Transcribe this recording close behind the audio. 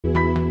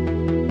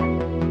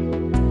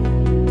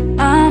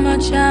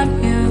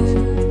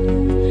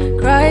champion.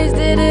 Christ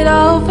did it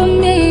all for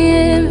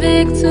me in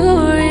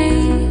victory.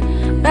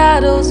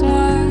 Battles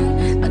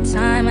won, my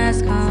time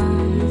has come.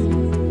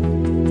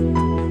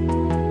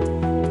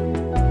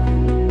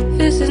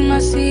 This is my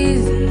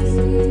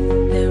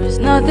season. There is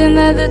nothing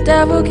that the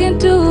devil can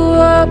do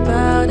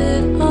about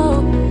it.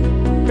 Oh,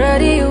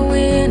 ready a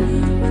winner,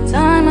 my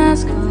time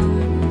has come.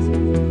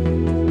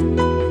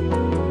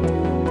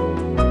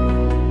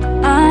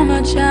 I'm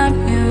a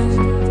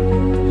champion.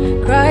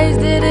 Christ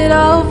did it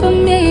all for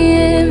me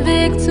in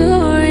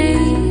victory.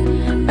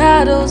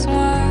 Battles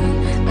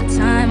won, my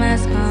time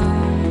has come.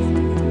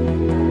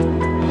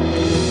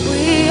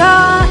 We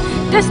are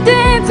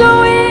destined to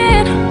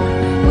win.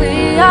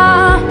 We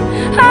are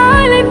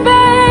highly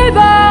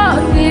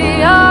favored.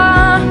 We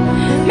are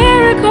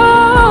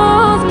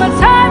miracles, my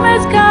time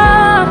has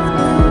come.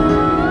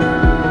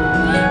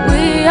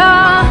 We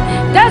are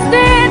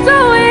destined to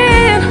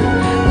win.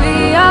 We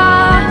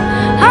are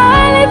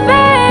highly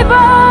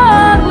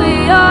favored. We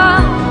are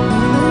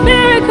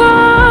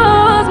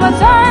miracles, my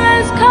time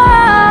has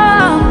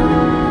come.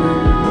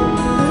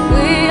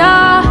 We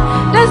are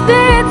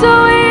destined to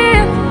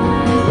win.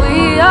 We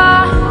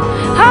are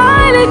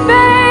highly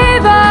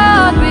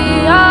favored. We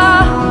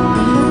are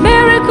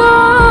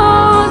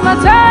miracles, my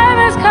time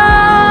has come.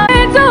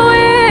 To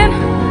win.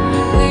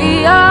 We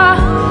are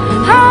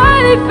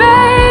highly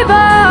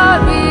favored.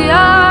 We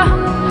are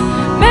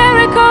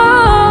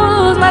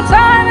miracles, my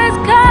time has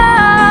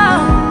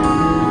come.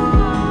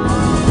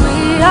 We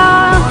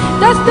are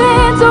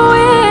destined to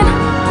win.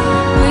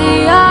 We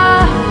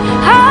are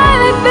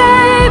highly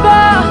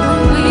favored.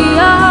 We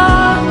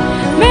are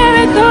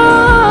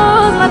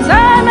miracles, my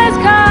time has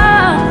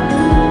come.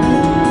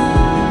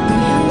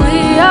 We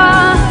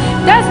are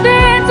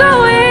destined to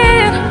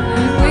win.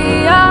 We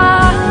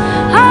are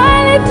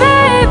highly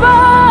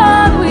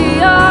favored. We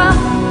are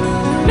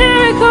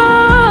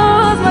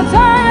miracles, my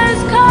time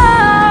has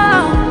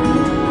come.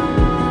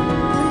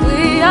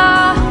 We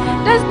are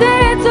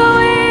destined to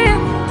win.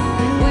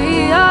 We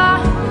are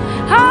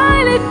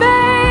highly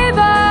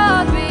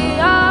favored. We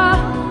are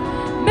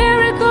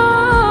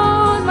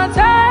miracles, my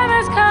time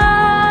has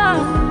come.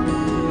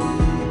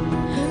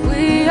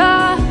 We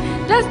are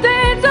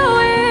destined to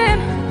win.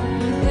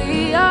 We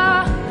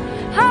are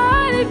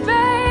highly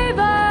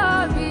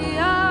favored. We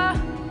are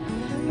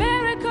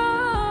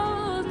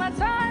miracles, my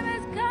time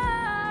has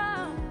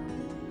come.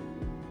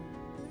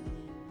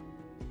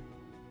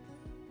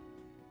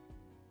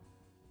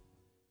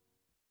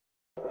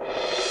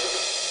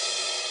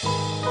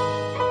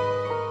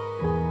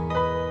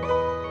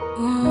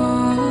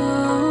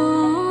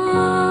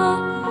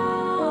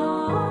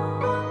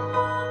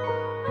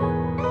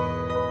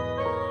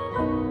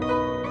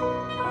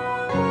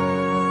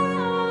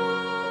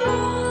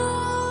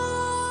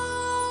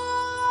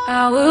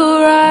 I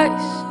will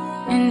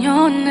rise in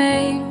your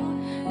name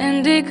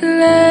and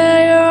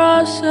declare your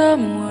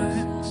awesome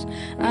words.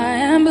 I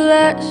am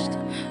blessed,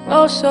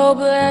 oh so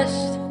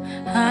blessed,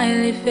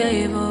 highly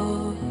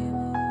favored.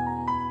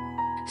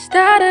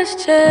 Status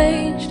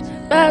changed,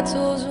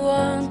 battles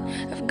won.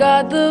 I've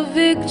got the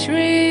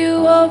victory,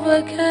 you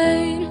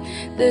overcame.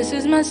 This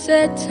is my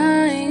set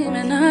time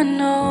and I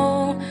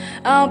know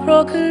I'll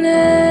proclaim.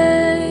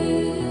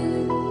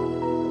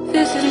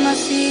 This is my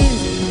season.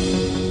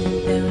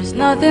 There is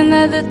nothing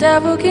that the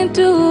devil can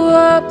do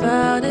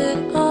about it.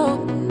 Oh,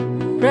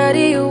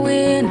 ready a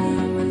winner,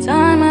 my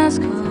time has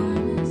come.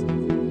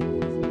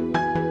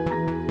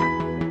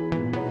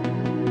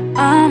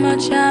 I'm a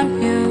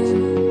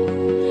champion.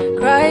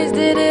 Christ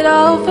did it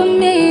all for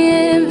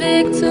me in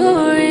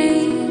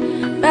victory.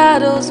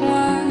 Battles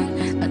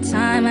won, my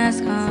time has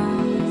come.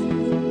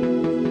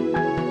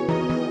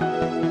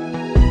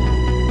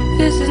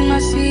 This is my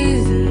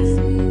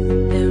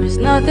season. There is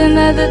nothing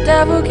that the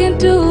devil can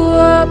do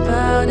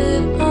about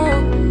it.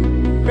 Oh,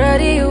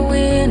 ready a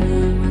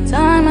winner, my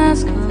time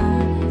has come.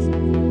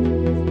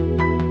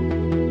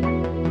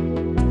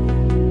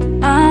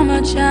 I'm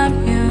a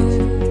champion.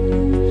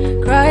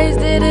 Christ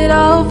did it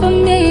all for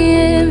me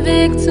in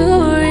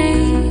victory.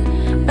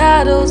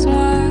 Battles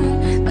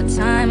won, my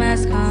time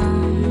has come.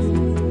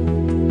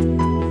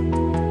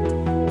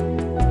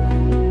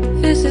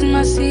 This is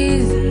my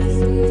season.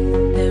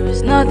 There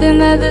is nothing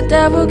that the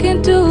devil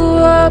can do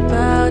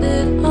about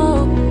it.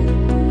 Oh,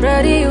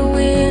 ready a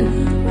winner,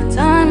 my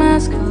time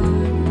has come.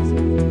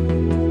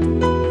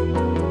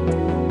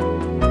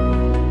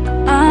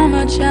 I'm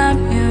a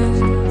champion.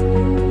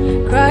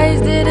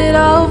 Christ did it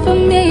all for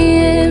me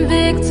in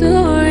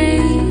victory.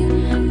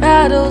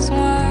 Battles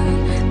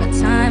won, my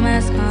time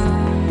has come.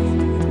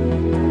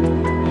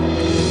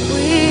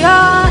 We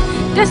are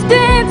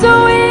destined to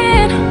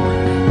win.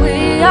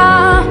 We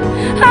are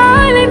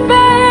highly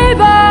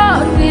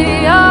favored.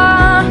 We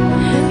are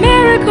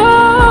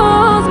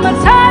miracles, my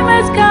time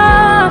has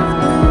come.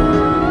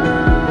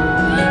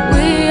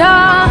 We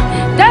are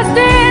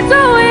destined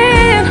to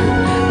win.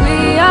 We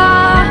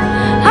are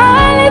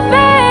highly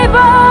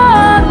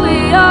favored. We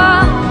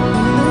are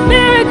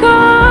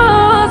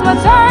miracles, my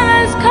time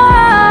has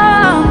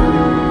come.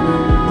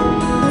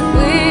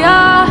 We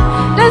are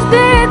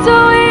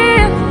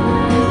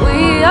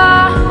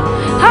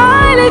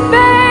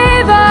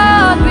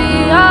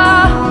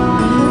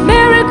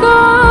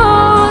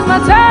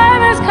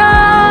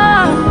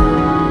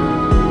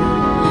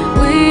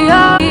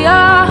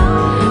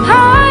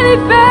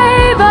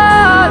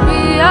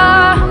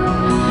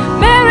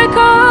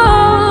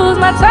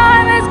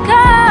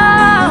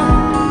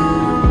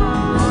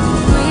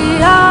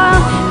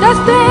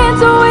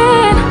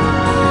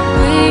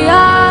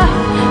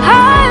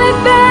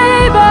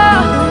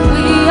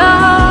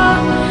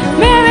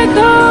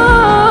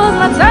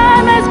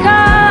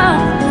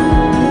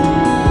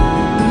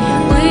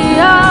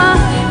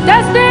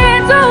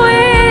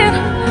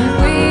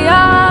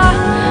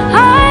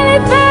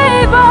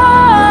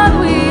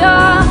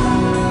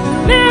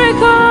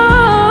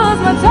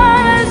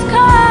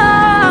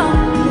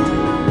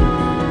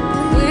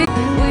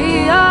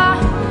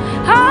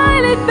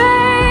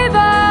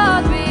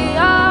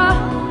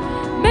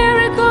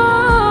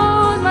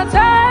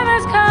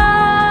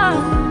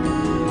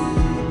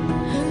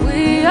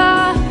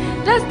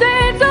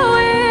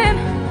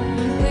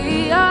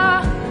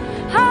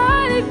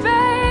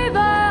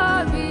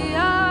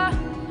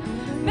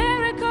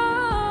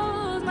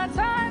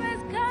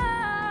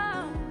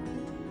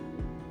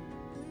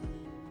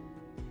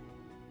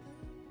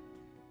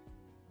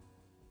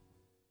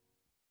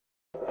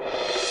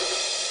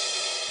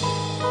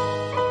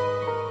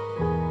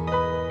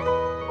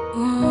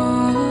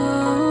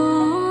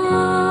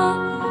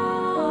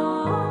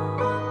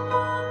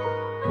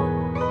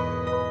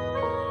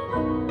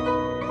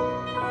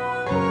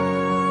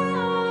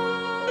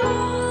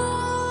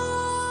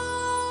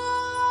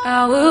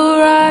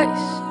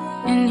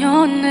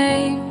your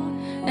name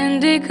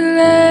and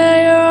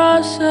declare your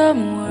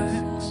awesome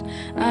words.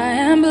 I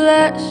am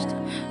blessed,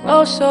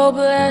 oh so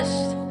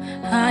blessed,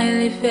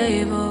 highly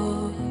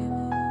favored.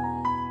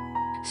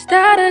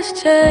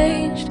 Status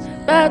changed,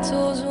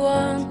 battles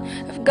won,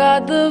 I've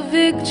got the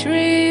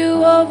victory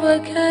you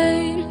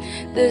overcame.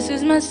 This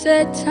is my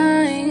set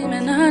time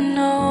and I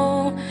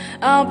know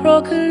I'll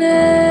proclaim.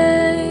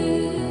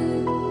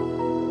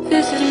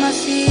 This is my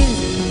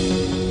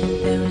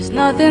season, there is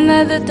nothing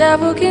that the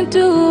devil can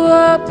do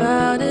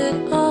about it.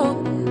 Oh,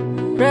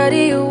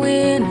 ready to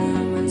win,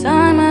 my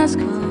time has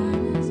come.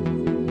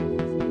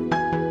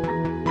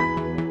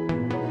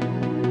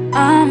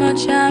 I'm a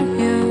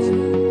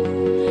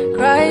champion,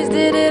 Christ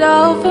did it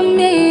all for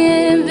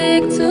me in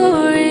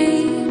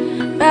victory.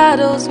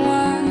 Battles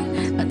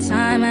won, my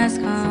time has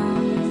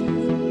come.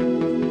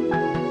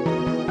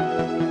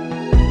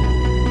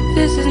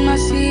 This is my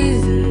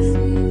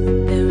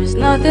season, there is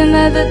nothing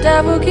that the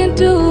devil can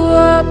do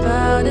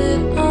about it.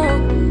 Oh,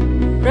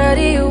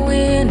 ready to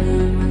win,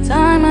 my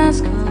time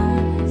has come.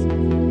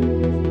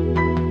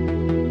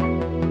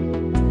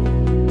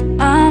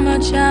 I'm a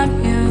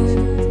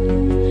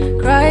champion,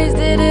 Christ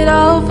did it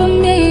all for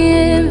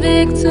me in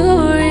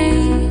victory.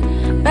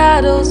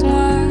 Battles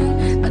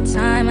won, my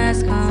time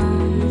has come.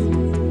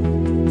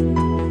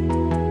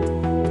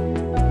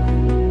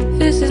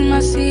 This is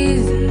my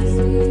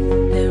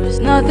season, there is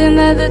nothing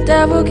that the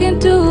devil can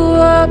do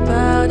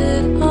about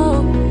it.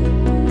 Oh,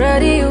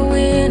 ready to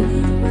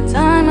win, my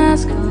time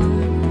has come.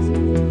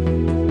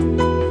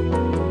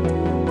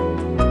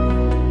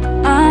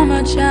 I'm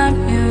a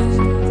champion,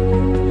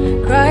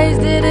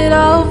 Christ did it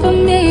all for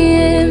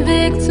me in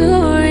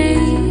victory.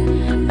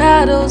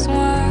 Battles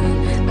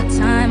won, my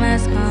time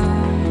has come.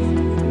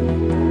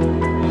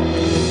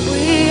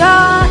 We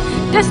are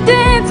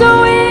destined to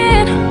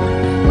win.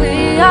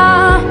 We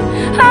are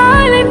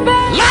highly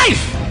favored.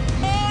 Life!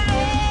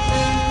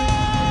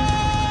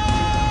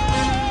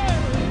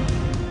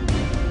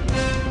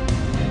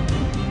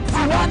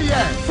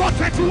 For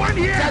 31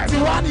 years.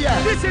 31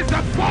 years. This is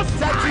the first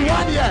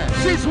 31 years.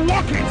 She's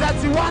walking.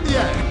 31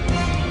 years.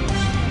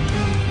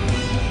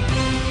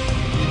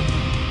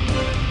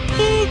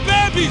 Two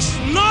babies,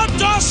 not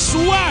just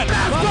one.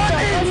 That's what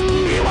it is.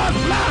 He was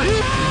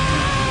blind.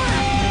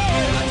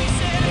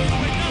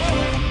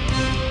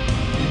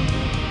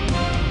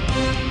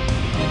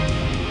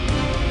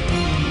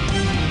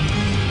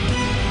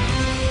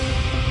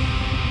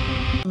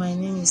 My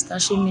name is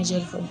Tashi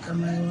Majed from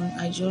Cameroon.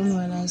 I joined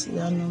Wellness with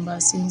that number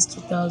since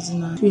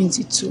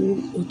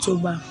 2022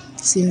 October.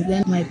 Since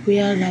then, my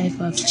prayer life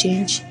has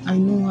changed. I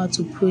know how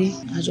to pray.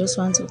 I just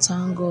want to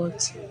thank God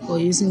for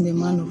using the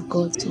man of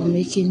God to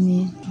making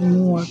me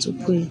know how to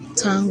pray.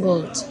 Thank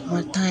God,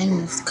 my time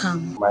has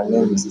come. My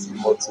name is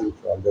Timothy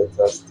from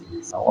Delta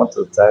State. I want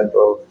to thank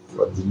God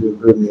for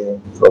delivering me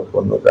from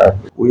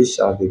pornography, which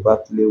I've been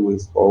battling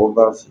with for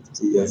over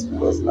 50 years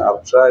because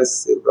I've tried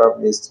several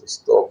means to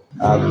stop.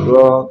 I've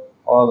gone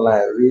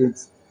online, read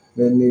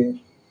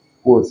many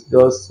quotes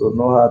just to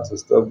know how to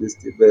stop this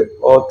debate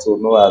or to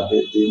know how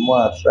the more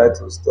I try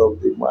to stop,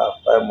 the more I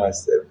find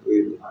myself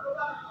doing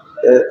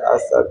it.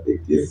 As I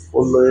begin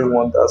following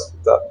wonders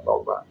with that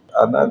number,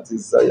 and I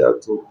desire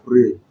to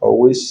pray, for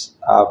which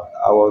I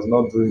was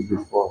not doing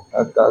before.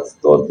 And I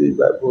studied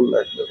Bible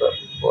like never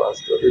before. I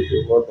studied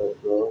the Word of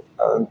God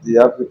and the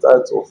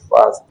appetite to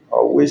fast. I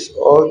wish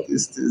all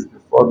these things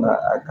before now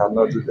I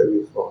cannot do them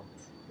before.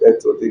 But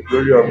to the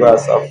glory of God,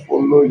 as I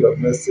follow your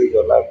message,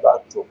 your life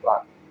back to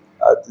back,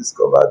 I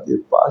discovered the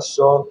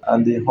passion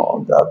and the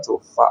hunger to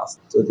fast.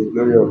 To the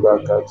glory of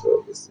God,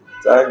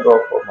 thank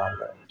God for my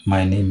life.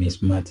 My name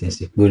is Martin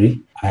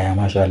Sikburi. I am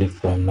actually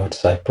from North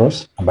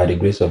Cyprus. And by the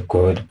grace of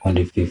God, on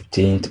the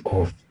 15th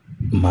of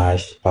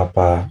March,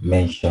 Papa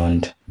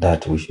mentioned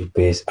that we should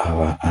place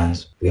our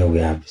hands where we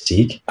are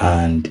sick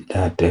and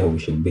that we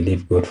should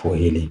believe God for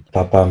healing.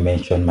 Papa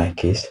mentioned my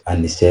case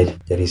and he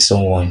said, there is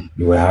someone,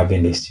 you are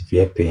having a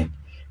severe pain,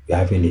 you are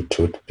having a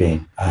throat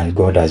pain, and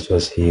God has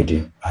just healed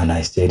you. And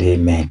I said,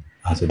 amen.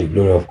 And to the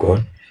glory of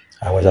God,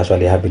 I was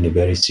actually having a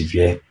very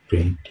severe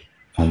pain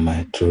on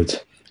my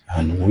throat.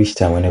 And which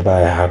time, whenever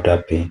I have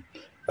that pain,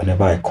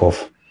 whenever I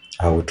cough,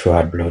 I will throw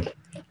out blood.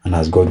 And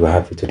as God will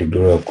have it, to the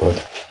glory of God,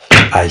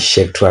 I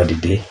checked throughout the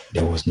day.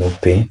 There was no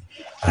pain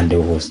and there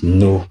was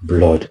no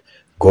blood.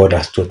 God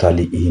has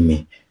totally healed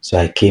me. So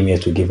I came here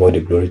to give all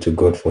the glory to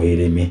God for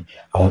healing me.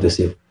 I want to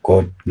say,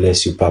 God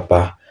bless you,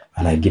 Papa.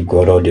 And I give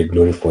God all the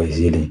glory for his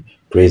healing.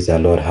 Praise the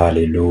Lord.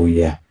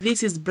 Hallelujah.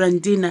 This is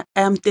Brandina.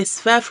 I am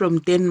testifying from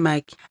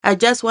Denmark. I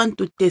just want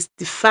to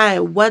testify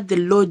what the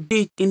Lord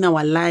did in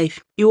our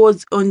life. It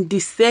was on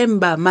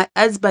December, my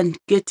husband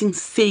getting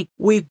sick.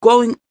 We're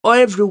going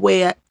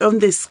everywhere. On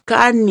the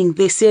scanning,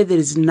 they say there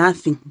is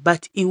nothing,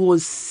 but he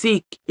was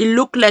sick. It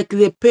looked like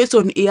the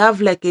person, he have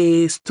like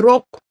a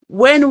stroke.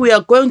 When we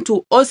are going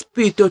to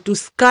hospital to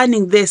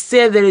scanning, they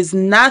say there is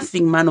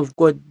nothing, man of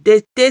God.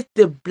 They test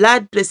the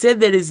blood, they say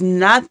there is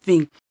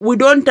nothing. We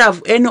don't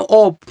have any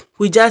hope.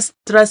 We just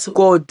trust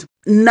God.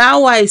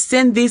 Now I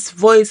send this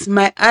voice,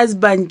 my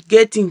husband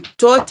getting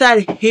total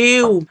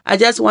healed. I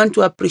just want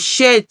to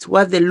appreciate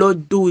what the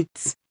Lord do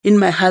in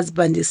my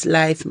husband's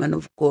life, man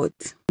of God.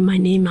 My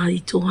name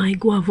is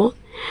INT'L,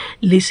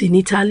 lives in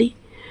Italy.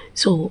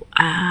 So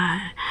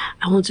I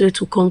wanted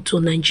to come to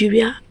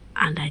Nigeria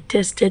and I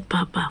tested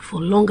Papa. For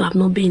long I've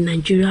not been in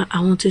Nigeria. I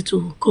wanted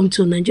to come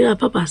to Nigeria.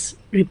 Papa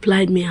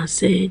replied me and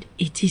said,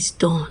 it is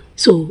done.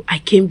 So I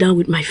came down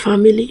with my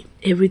family.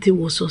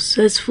 Everything was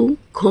successful.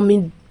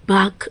 Coming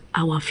back,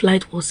 our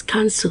flight was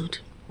cancelled.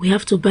 We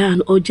have to buy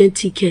an urgent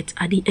ticket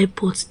at the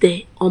airport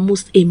there,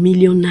 almost ₦1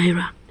 million.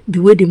 The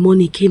way the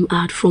money came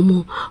out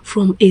from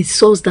a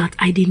source that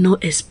I did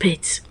not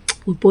expect.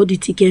 We bought the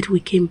ticket,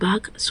 we came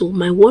back. So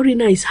my worry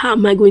now is, how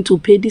am I going to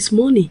pay this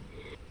money?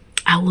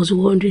 I was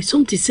wondering.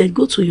 Something said,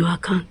 go to your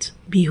account.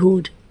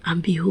 Behold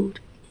and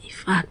behold. In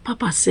fact,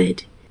 Papa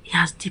said he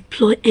has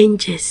deployed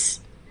angels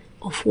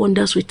of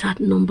wonders without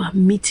number,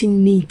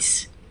 meeting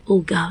needs. Oh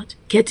God,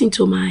 getting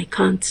to my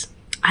account,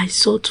 I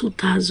saw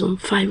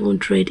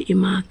 2,500 in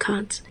my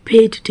account,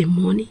 paid the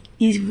money,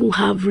 even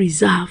have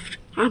reserved.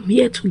 I'm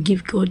here to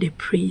give God the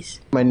praise.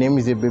 My name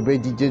is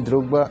Ebebe DJ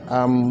Drogba.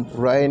 I'm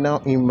right now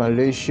in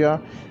Malaysia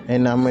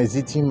and I'm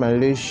visiting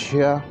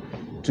Malaysia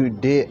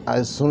today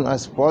as soon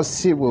as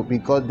possible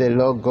because the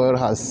Lord God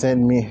has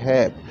sent me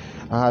help.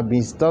 I have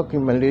been stuck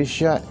in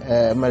Malaysia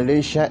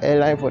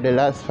airline for the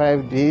last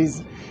 5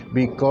 days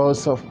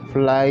because of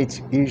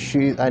flight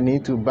issues. I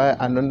need to buy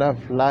another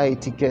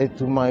flight ticket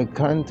to my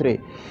country,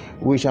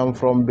 which I'm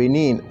from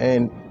Benin,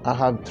 and I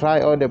have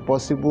tried all the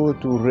possible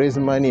to raise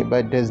money,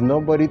 but there's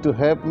nobody to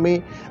help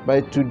me.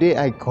 But today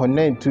I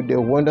connect to the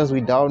wonders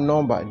without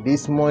number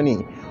this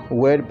morning,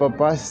 where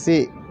Papa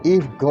say,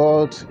 if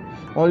God,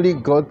 only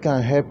God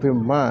can help a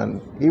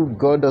man. If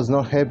God does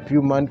not help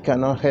you, man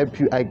cannot help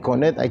you. I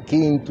connect, I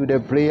key into the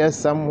prayer,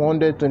 Psalm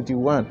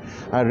 121.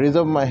 I raise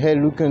up my head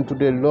looking to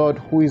the Lord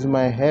who is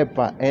my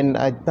helper. And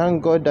I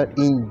thank God that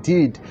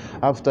indeed,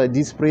 after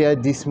this prayer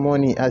this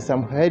morning, as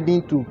I'm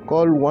heading to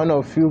call one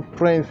of you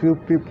friends, few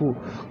people,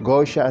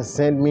 God shall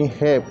send me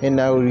help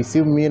and I will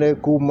receive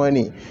miracle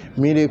money,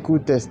 miracle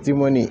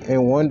testimony,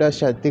 and wonder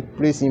shall take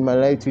place in my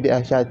life today.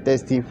 I shall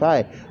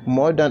testify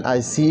more than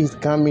I see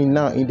it coming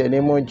now in the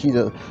name of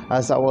Jesus.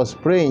 As I was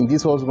praying,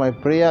 this was my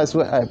prayer,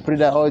 so I pray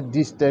that all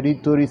these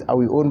territories are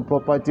our own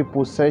property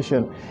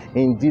possession.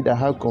 Indeed, I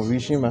have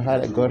conviction in my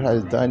heart that God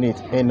has done it,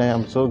 and I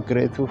am so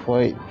grateful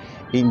for it.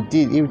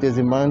 Indeed, if there's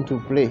a man to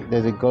play,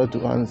 there's a God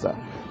to answer.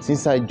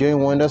 Since I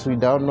joined Wonders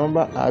Without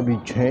Number, I'll be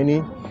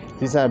training.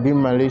 Since I've been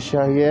in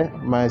Malaysia here,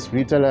 my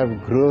spiritual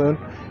life grown,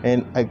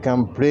 and I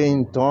can pray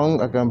in tongue,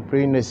 I can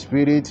pray in the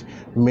spirit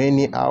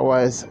many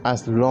hours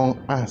as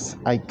long as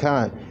I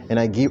can. And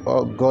I give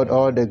God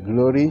all the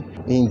glory.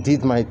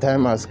 Indeed, my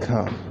time has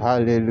come.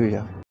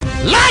 Hallelujah.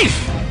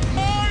 Life!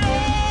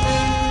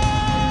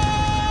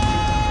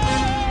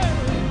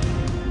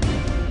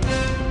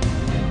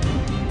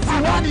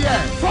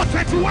 For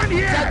 31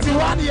 years.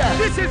 31 years.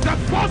 This is the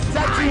first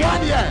 31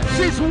 time years.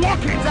 she's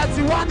walking.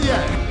 31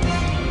 years.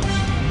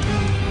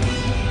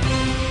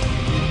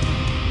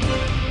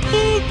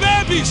 Two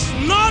babies,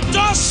 not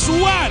just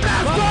one.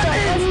 That's what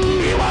it is.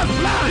 He was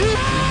blind.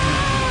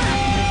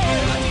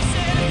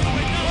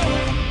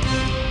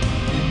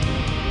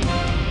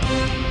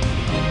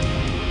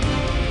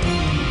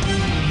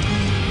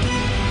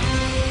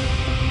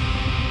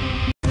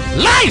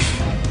 Life!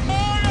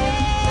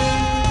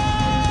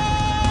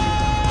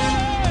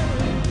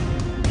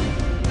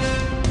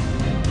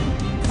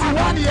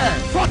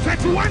 For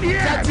 31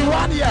 years.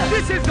 31 years.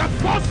 This is the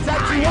first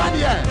 31 time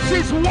years.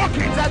 she's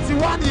walking.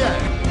 31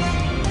 years.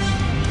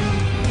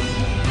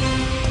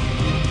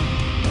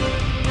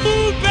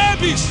 Two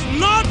babies,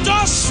 not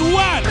just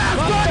one.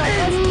 That's what it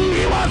is.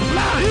 He was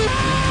blind.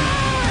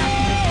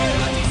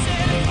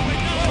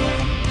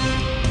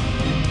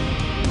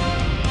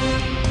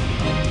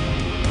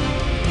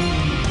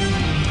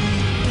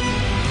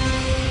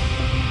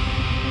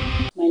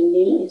 My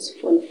name is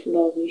Fon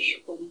Flourish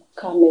from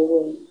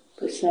Cameroon,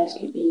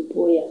 precisely in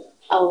Boya.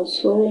 I was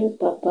following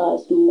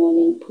Papa's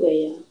morning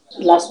prayer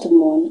last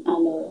month,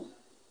 and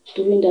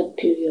during that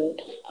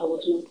period, I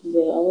was not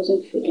well. I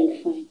wasn't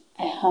feeling fine.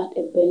 I had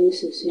a burning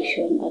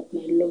sensation at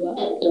my lower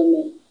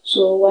abdomen.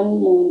 So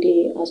one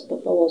Monday, as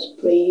Papa was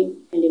praying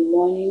in the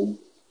morning,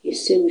 he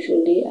said we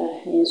should lay our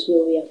hands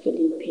where we are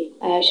feeling pain.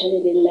 I actually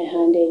laid my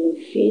hand there in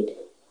faith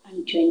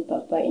and joined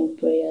Papa in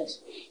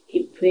prayers.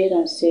 He prayed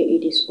and said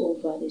it is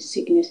over, the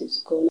sickness is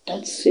gone.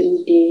 That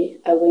same day,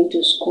 I went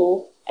to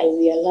school. I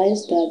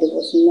realized that there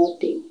was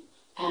nothing.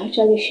 I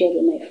actually shared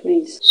with my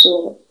friends.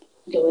 So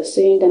they were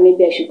saying that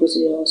maybe I should go to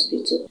the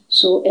hospital.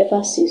 So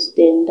ever since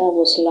then, that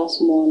was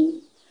last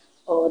month,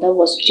 or that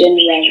was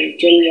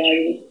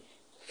January,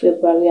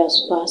 February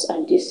has passed,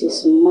 and this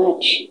is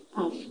March.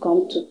 I've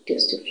come to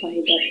testify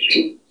that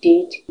to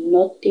date,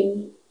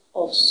 nothing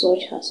of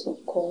such has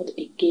occurred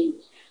again.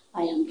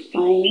 I am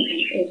fine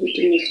and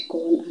everything is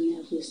gone, and I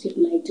have received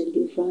my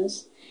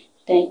deliverance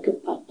Thank you,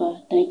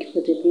 Papa. Thank you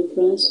for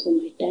deliverance, for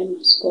my time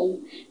has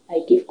come.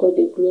 I give God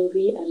the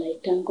glory, and I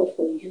thank God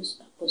for use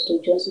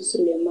Apostle Johnson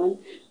Suleman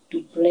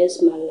to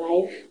bless my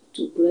life,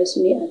 to bless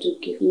me, and to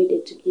give me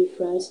the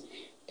deliverance.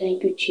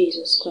 Thank you,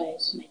 Jesus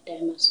Christ. My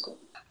time has come.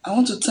 I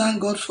want to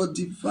thank God for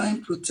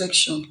divine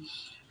protection.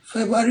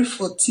 February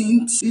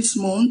 14th, this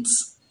month,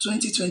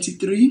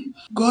 2023,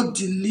 God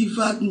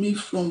delivered me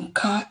from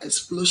car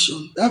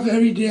explosion. That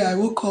very day I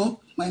woke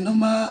up, my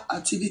normal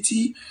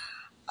activity,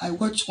 I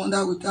watched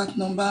Wonder with that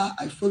number.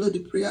 I followed the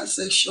prayer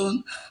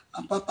section,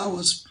 and Papa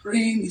was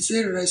praying. He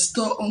said,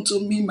 restore unto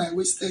me my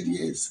wasted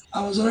years.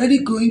 I was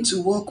already going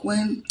to work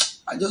when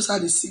I just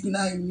had a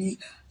signal in me.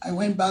 I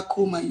went back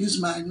home and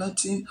used my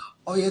anointing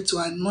oil to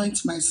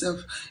anoint myself.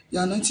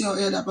 The anointing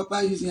oil that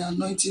Papa used in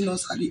anointing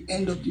us at the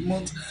end of the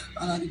month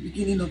and at the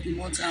beginning of the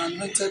month, I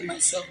anointed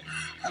myself.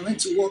 I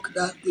went to work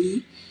that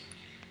day.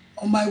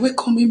 On my way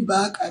coming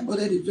back, I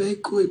boarded a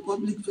vehicle, a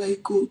public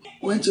vehicle,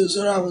 went to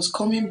Zora. I was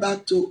coming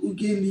back to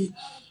Ugeli.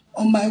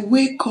 On my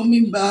way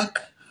coming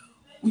back,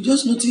 we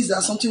just noticed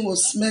that something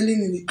was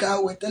smelling in the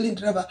car. We're telling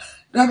driver,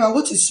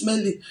 what is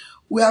smelling?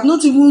 We have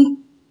not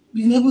even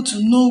been able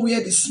to know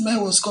where the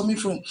smell was coming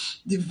from.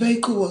 The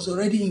vehicle was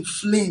already in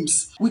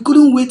flames. We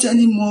couldn't wait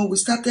anymore. We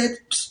started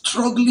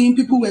struggling.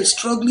 People were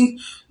struggling.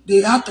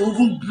 They had to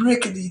even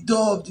break the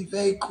door of the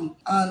vehicle.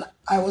 And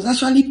I was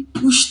actually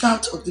pushed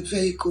out of the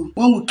vehicle.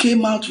 When we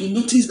came out, we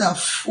noticed that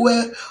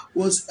fuel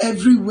was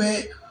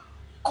everywhere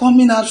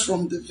coming out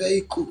from the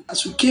vehicle.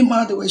 As we came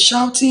out, they were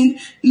shouting,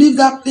 leave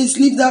that place,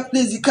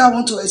 the car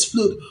wants to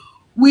explode.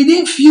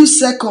 Within few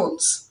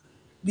seconds,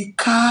 the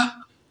car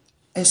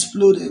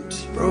exploded.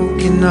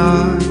 Broken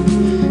heart,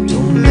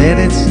 don't let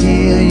it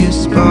steal your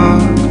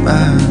spark,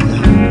 my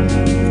love.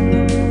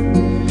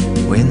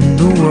 When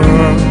the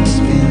world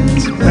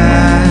spins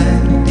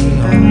badly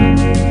on,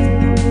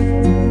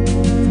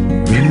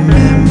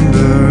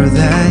 remember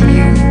that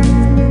you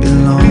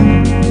belong.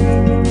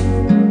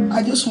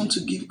 I just want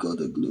to give God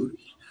the glory.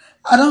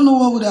 I don't know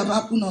what would have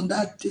happened on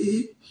that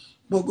day,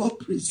 but God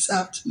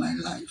preserved my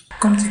life.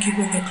 Come to give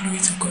all the glory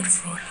to God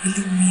for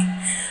healing me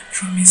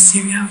from a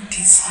serial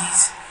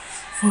disease,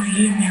 for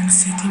healing me and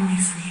setting me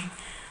free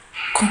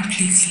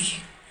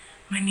completely.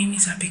 My name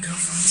is Abigail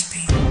from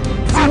Spain.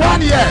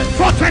 31 years.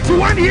 For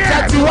 31 years.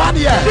 31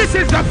 years. This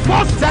is the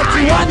first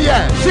 31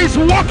 years. She's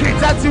walking.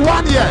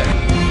 31 years.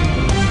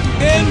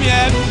 Came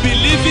here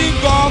believing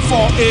God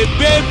for a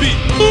baby.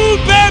 2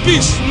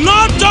 babies,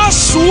 not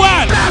just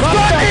one. That's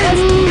what it is.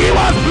 He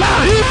was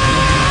blind.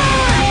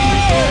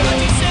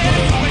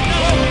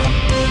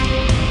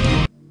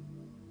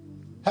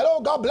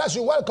 Hello, God bless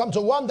you. Welcome to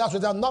Wonders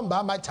with a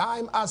Number. My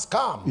time has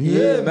come.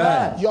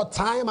 Amen. Your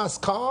time has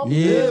come.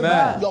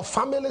 Amen. Your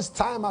family's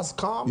time has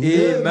come.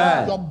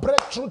 Amen. Your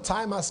breakthrough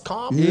time has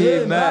come.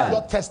 Amen.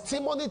 Your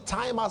testimony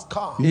time has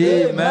come.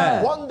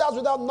 Amen. Wonders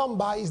without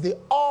number is the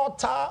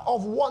altar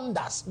of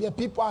wonders where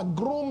people are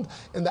groomed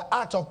in the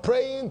act of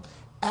praying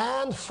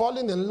and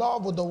falling in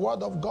love with the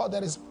word of God.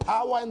 There is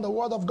power in the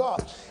word of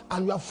God,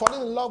 and we are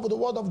falling in love with the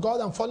word of God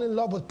and falling in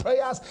love with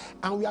prayers,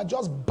 and we are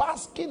just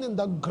basking in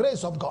the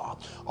grace of God.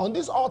 On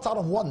this altar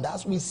of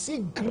wonders, we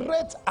see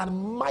great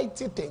and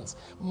mighty things,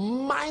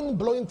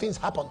 mind-blowing things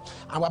happen,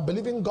 and we're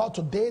believing God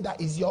today that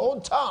is your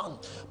own turn.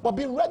 But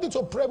be ready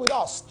to pray with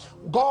us.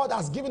 God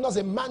has given us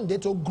a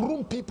mandate to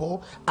groom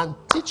people and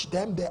teach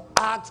them the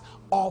act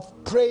of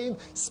praying,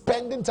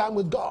 spending time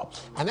with God.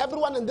 And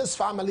everyone in this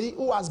family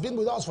who has been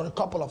with us for a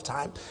couple of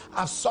times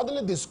have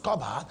suddenly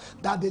discovered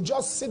that they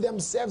just see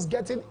themselves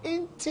getting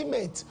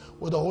intimate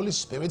with the Holy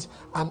Spirit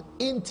and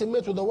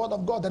intimate with the Word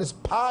of God. There is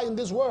power in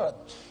this word.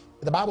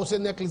 The Bible says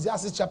in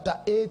Ecclesiastes chapter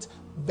 8,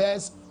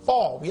 verse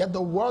 4, where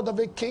the word of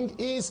a king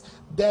is,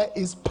 there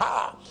is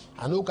power.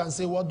 And who can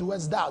say, what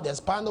doest thou? There's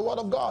power in the word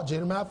of God.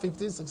 Jeremiah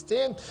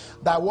 15:16,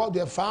 thy word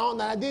were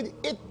found, and I did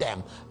eat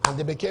them, and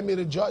they became a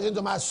rejoicing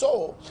to my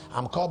soul.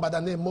 I'm called by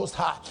the name Most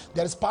High.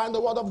 There is power in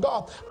the word of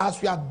God.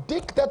 As we are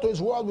addicted to his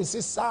word, we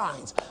see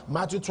signs.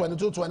 Matthew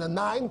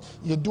 22:29,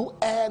 you do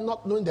err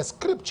not knowing the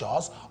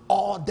scriptures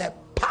or the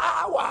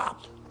power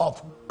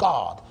of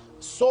God.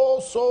 So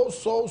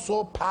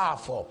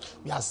powerful.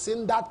 We are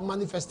seeing that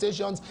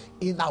manifestations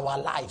in our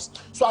lives.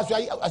 So as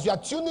you are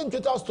tuning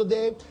with us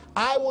today,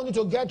 I want you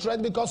to get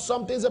ready because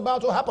something's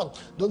about to happen.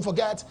 Don't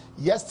forget,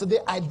 yesterday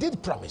I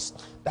did promise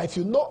that if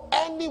you know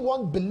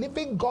anyone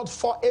believing God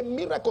for a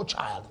miracle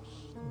child,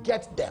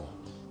 get them,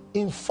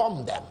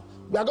 inform them.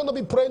 We are going to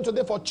be praying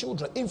today for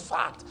children. In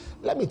fact,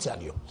 let me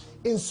tell you,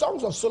 in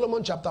Songs of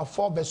Solomon chapter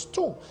 4 verse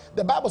 2,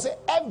 the Bible says,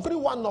 every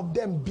one of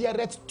them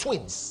beareth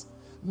twins.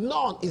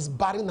 None is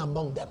barren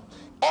among them.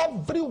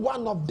 Every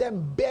one of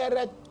them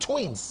beareth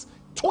twins.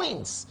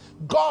 Twins.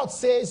 God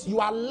says you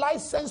are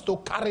licensed to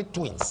carry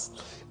twins.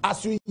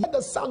 As you hear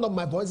the sound of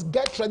my voice,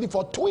 get ready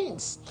for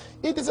twins.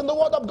 It is in the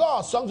word of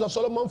God. Songs of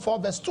Solomon 4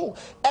 verse 2.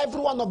 Every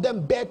one of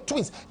them bear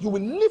twins. You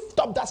will lift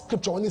up that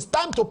scripture. When it's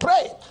time to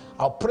pray,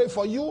 I'll pray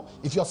for you.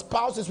 If your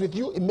spouse is with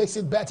you, it makes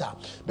it better.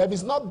 But if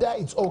it's not there,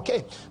 it's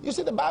okay. You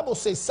see, the Bible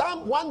says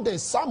one day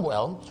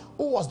Samuel,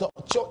 who was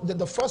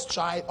the first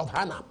child of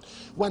Hannah,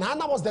 when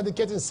Hannah was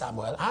dedicating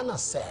Samuel, Hannah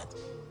said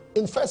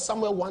in 1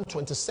 Samuel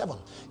 1:27,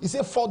 he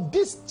said, for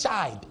this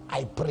child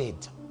I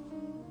prayed.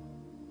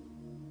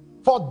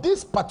 For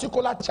this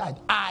particular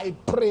child I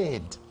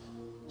prayed.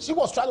 She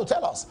was trying to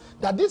tell us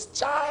that this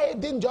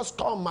child didn't just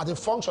come as a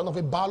function of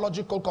a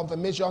biological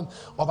confirmation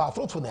of our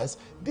fruitfulness.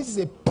 This is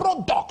a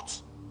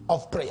product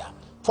of prayer.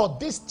 For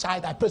this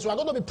child I pray. So we're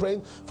going to be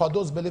praying for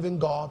those believing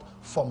God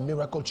for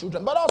miracle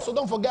children. But also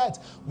don't forget,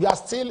 we are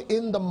still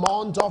in the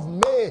month of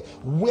May.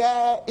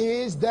 Where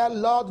is the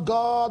Lord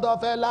God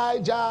of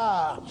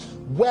Elijah?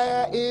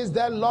 Where is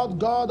the Lord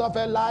God of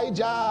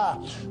Elijah?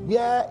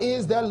 Where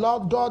is the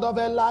Lord God of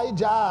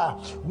Elijah?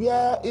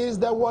 Where is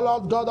the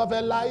Lord God of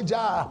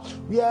Elijah?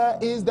 Where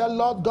is the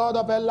Lord God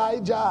of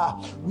Elijah?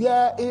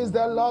 Where is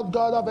the Lord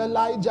God of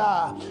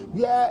Elijah?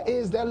 Where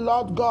is the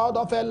Lord God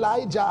of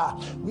Elijah?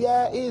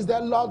 Where is the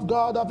Lord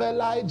God of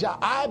Elijah?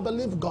 I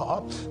believe,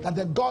 God, that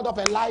the God of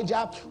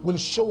Elijah will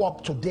show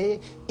up today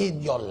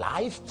in your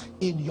life,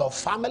 in your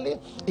family,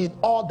 in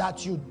all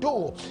that you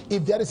do.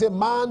 If there is a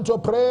man to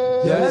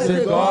pray, there is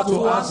a God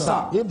to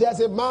answer. If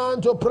there's a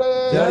man to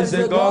pray, there is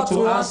a God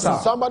to answer.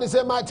 Somebody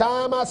say, my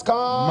time has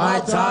come.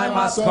 My time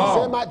has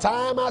come. Say, my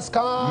time has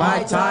come.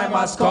 My time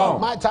has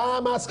come. My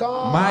time has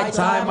come. My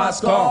time has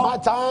come. My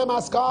time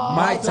has come.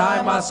 My time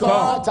has come.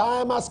 My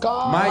time has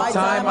come. My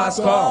time has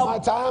come. My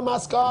time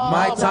has come.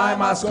 My time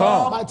has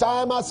come. My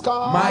time has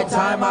come. My time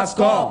has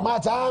come. My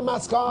time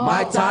has come.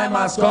 My time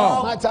has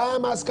come. My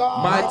time has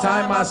come. My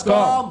time has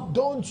come.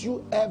 Don't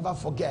you ever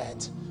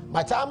forget.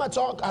 My time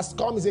has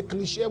come is a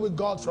cliche with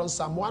God from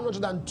Psalm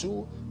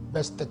 102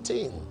 verse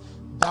 13.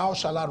 Thou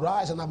shalt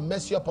arise and have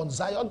mercy upon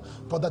Zion,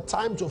 for the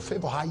time to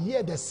favor her.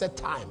 Here the set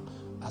time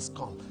has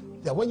come.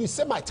 That when you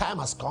say my time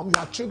has come, you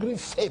are triggering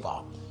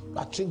favor. You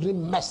are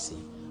triggering mercy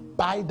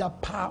by the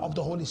power of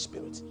the Holy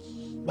Spirit.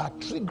 You are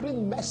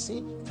triggering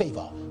mercy,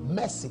 favor,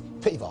 mercy,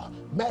 favor,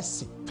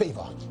 mercy,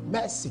 favor,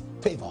 mercy,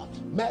 favor,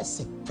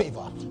 mercy,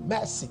 favor,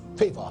 mercy,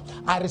 favor.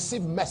 I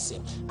receive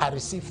mercy. I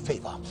receive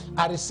favor.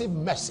 I receive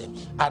mercy.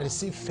 I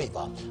receive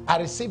favor. I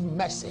receive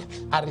mercy.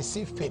 I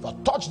receive favor.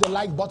 Touch the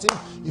like button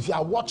if you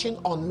are watching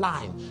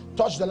online.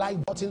 Touch the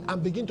like button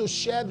and begin to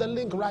share the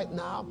link right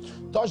now.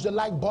 Touch the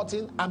like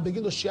button and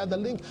begin to share the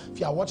link. If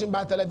you are watching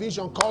by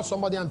television, call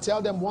somebody and tell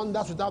them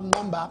Wonders Without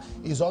Number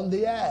is on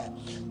the air.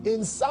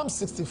 In Psalm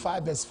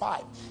 65 verse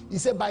 5, he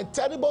said, by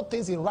terrible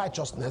things in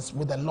righteousness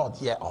will the Lord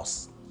hear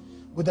us.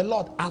 Will the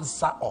Lord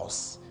answer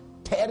us?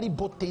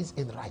 Terrible things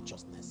in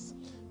righteousness.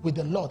 Will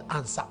the Lord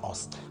answer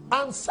us?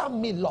 Answer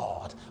me,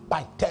 Lord,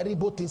 by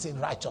terrible things in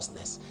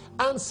righteousness.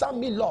 Answer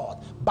me, Lord,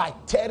 by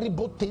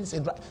terrible things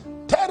in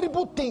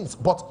terrible things,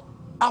 but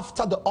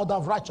after the order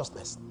of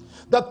righteousness.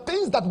 The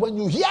things that when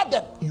you hear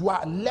them, you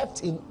are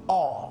left in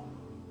awe,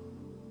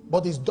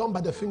 but it's done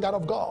by the finger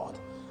of God.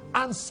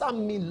 Answer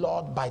me,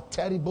 Lord, by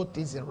terrible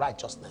things in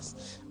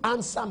righteousness.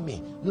 Answer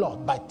me,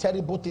 Lord, by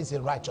terrible things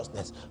in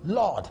righteousness.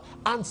 Lord,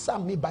 answer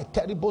me by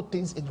terrible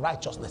things in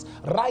righteousness.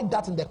 Write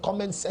that in the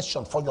comment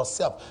section for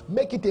yourself.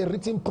 Make it a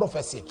written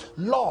prophecy.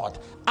 Lord,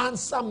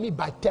 answer me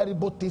by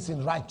terrible things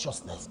in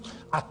righteousness.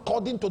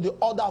 According to the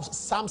order of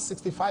Psalm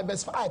 65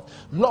 verse 5.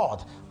 Lord,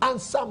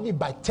 answer me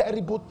by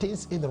terrible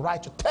things in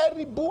righteousness.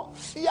 Terrible,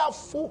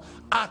 fearful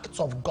acts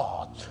of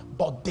God,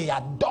 but they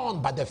are done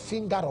by the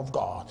finger of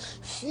God.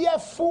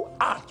 Fearful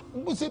act.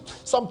 You see,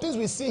 some things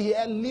we see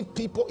here leave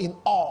people in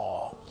awe.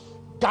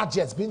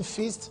 Gadgets being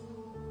fixed,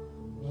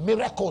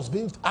 miracles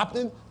being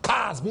happening,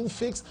 cars being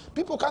fixed.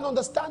 People can't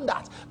understand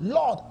that.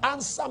 Lord,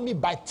 answer me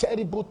by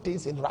terrible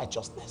things in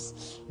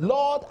righteousness.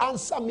 Lord,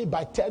 answer me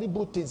by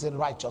terrible things in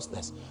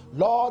righteousness.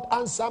 Lord,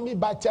 answer me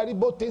by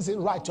terrible things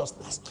in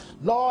righteousness.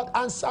 Lord,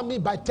 answer me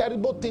by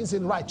terrible things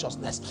in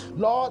righteousness.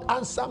 Lord,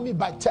 answer me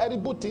by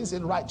terrible things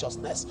in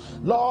righteousness.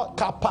 Lord,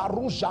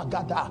 kaparuja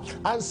gada,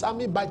 answer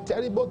me by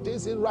terrible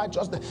things in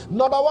righteousness.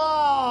 Number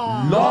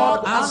one,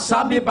 Lord,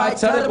 answer me by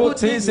terrible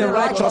things in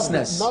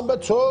righteousness. Number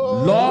two,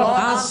 Lord,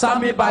 answer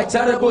me by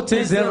terrible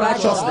things in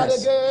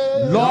righteousness.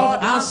 Lord,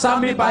 answer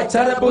me by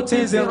terrible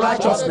things in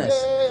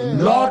righteousness.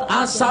 Lord,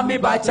 answer me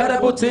by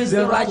terrible things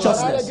in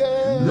righteousness.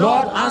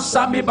 Lord,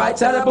 answer me by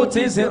terrible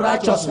things in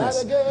righteousness.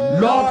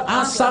 Lord,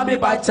 answer me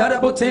by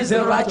terrible things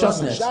in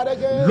righteousness.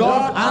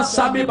 Lord,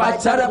 answer me by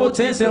terrible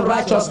things in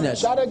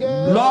righteousness.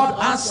 Lord,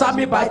 answer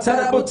me by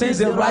terrible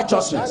things in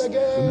righteousness.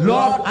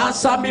 Lord,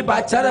 answer me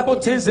by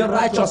terrible things in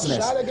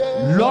righteousness.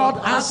 Lord,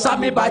 answer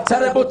me by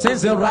terrible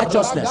things in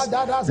righteousness.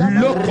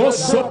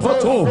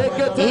 Lokosopoto,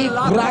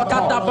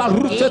 Ibrakata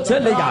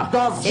Barutetelia,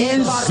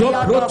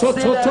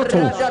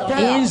 Inzoprotototo,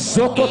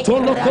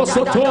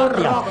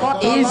 Inzokotolokosotoria,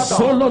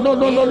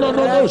 Inzololo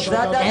Ekololololos,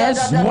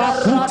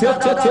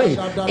 Ezwakutete,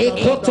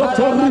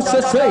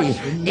 Ekototorusese,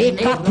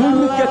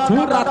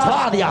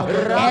 Ekaturiketurataria,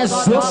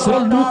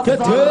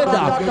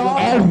 Ezosoluketeda,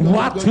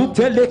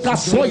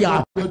 Elwatutelekasoya,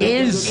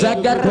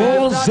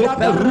 Ezagadozo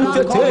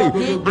perutete,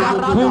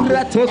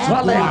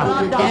 Akuretotalea,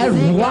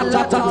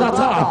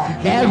 Elwatatata,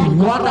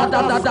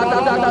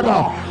 Elwadadadadadadada,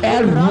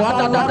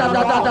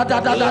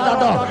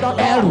 Elwadadadadadadadada,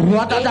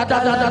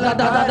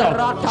 Elwadadadadadadada,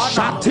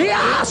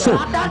 Shatiaso,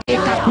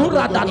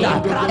 Ekakuradada,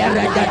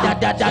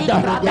 Eredadadadada,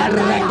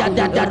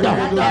 Eredadadada,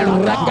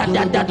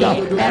 Eredadadada,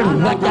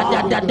 Eredadadada, Eredadadada,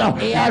 Eredadadada, Eredadadada,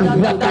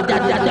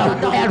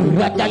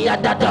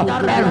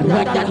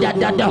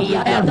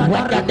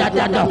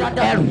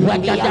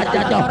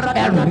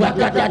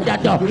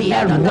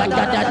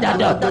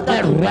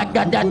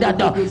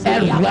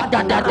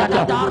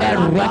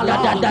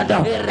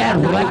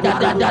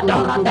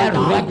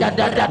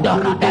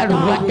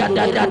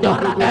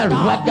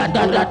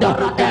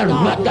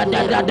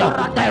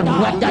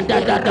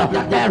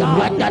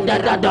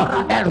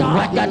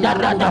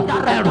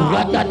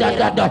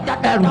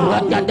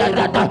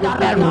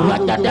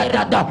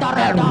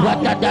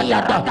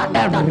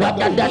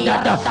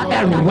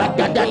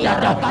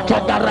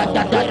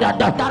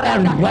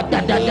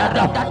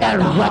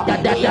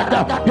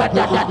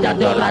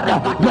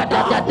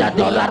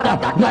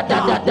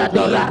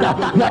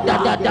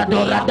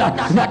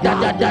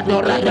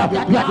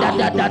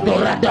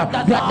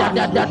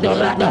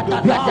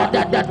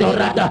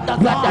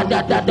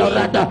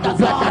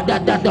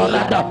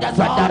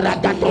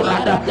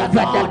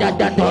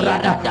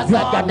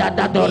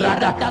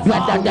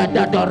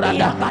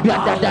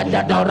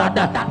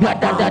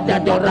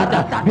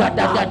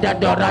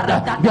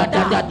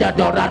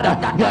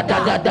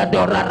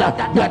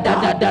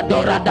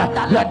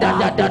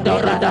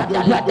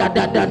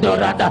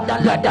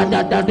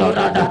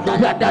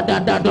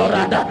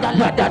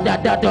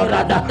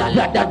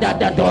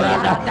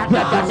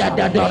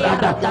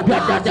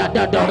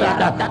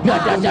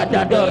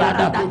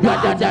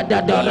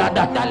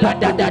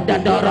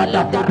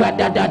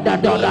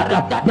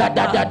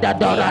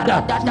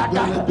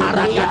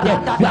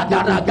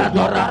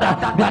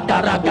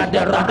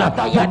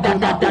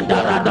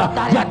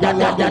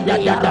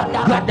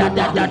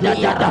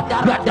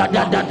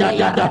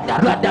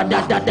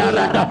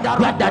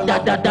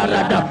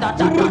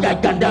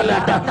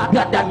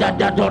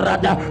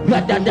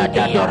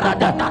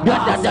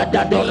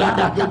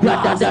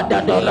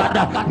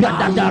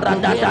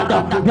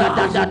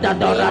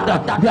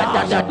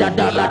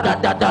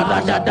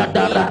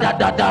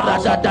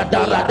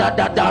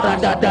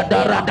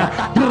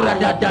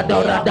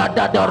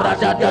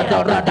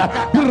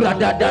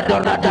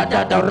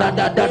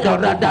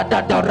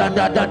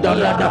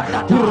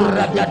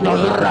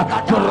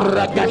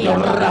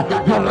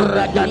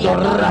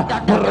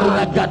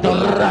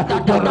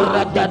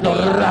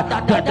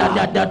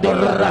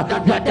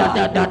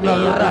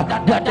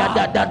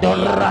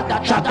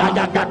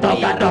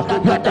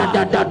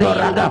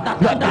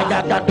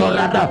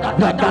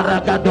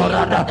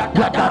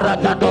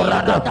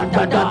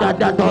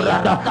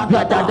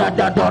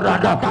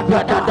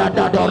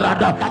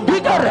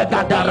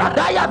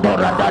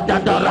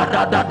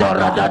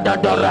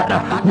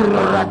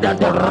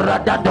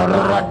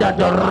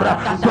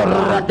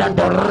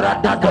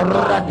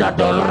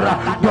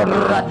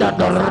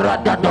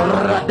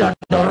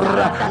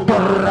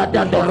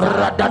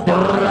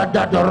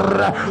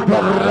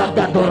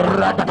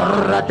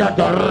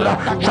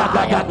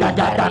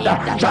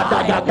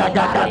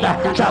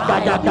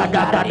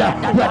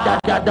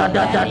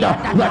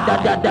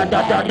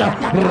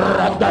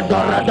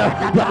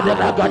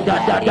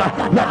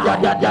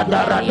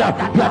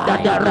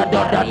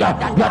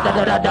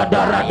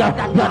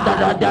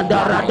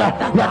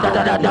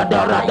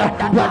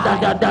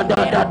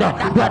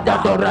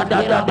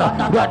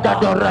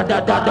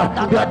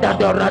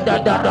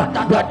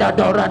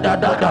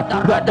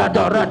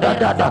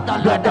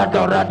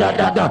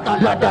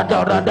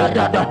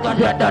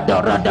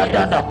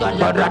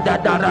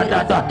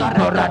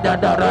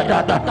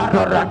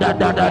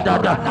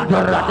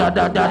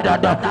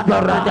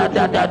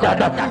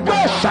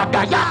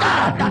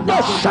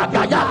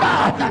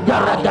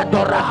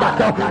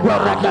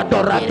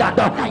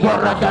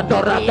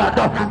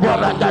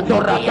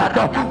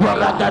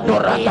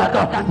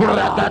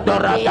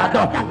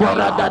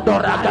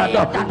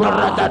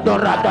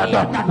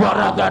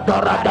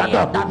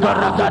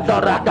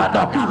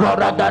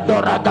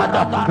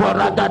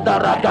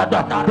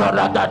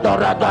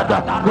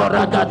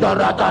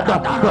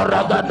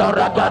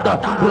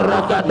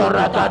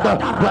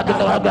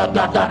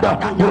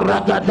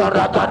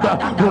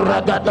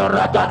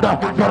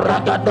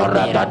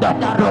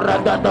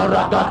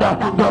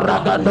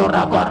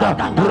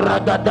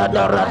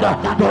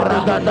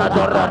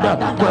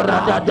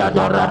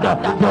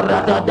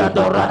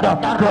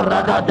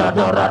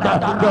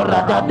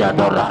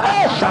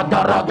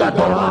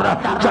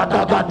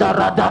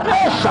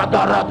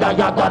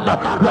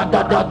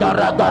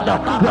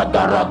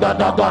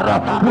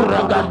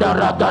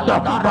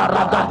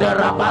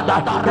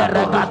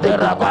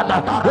 Erabada,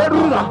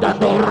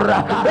 Eragadora,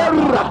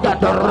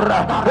 Eragadora,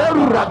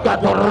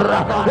 Eragadora,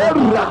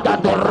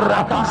 Eragadora,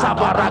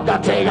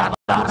 Sabaragatea,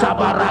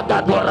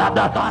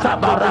 Sabaragadorada,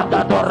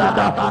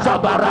 Sabaragadorada,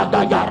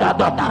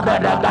 Sabaragayada,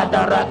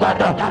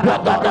 Beragadaragada,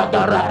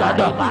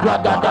 Ragadagaragada,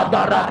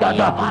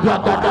 Ragadagaragada,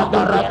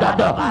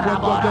 Ragadagaragada,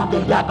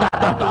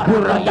 Yagada,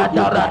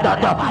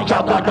 Uragadarada,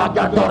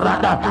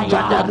 Jagadagadorada,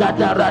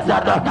 Jagadagarada,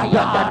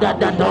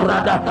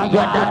 Yagadadorada,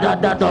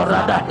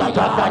 Yadadadorada,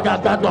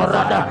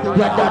 Jagadagadorada,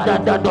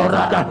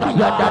 Yadadadorada,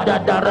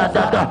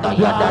 Yadadadarada,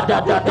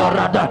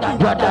 Yadadadorada,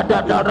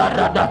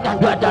 Yadadadorada,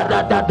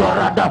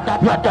 Yadadadorada,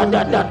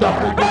 Yadadadorada,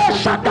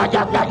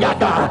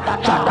 Shadagadaga,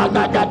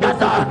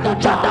 Shadagadaga,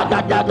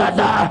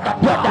 Shadagadaga,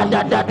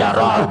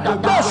 Yadadadoro,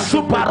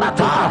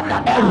 Suparata,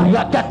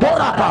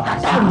 Eriagatorata,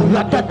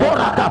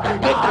 Eriagatorata,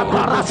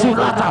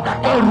 Ekaparasulata,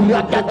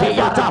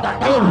 Eriagadeata,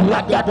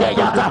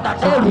 Eriagadeata,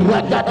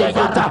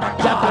 Eriagadeata,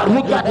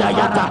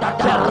 Jakarugadayata,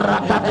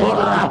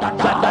 Serakatora,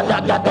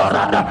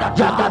 Jagadagadorada,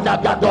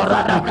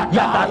 Jagadagadorada,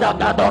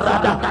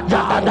 Jagadagadorada,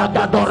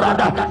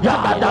 Jagadagadorada,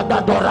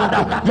 Jagadagadorada,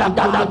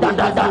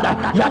 Jagadagadagada,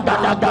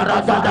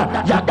 Jagadagaragada,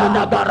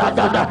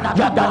 Jagadagaragada, Jagadagaragada,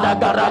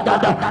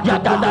 Jagadagaragada,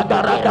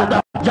 Jagadagaragada,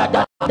 Jagadagaragada,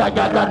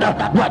 Jagadagaragada,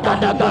 Jagadagadorada,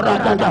 Jagadagadorada,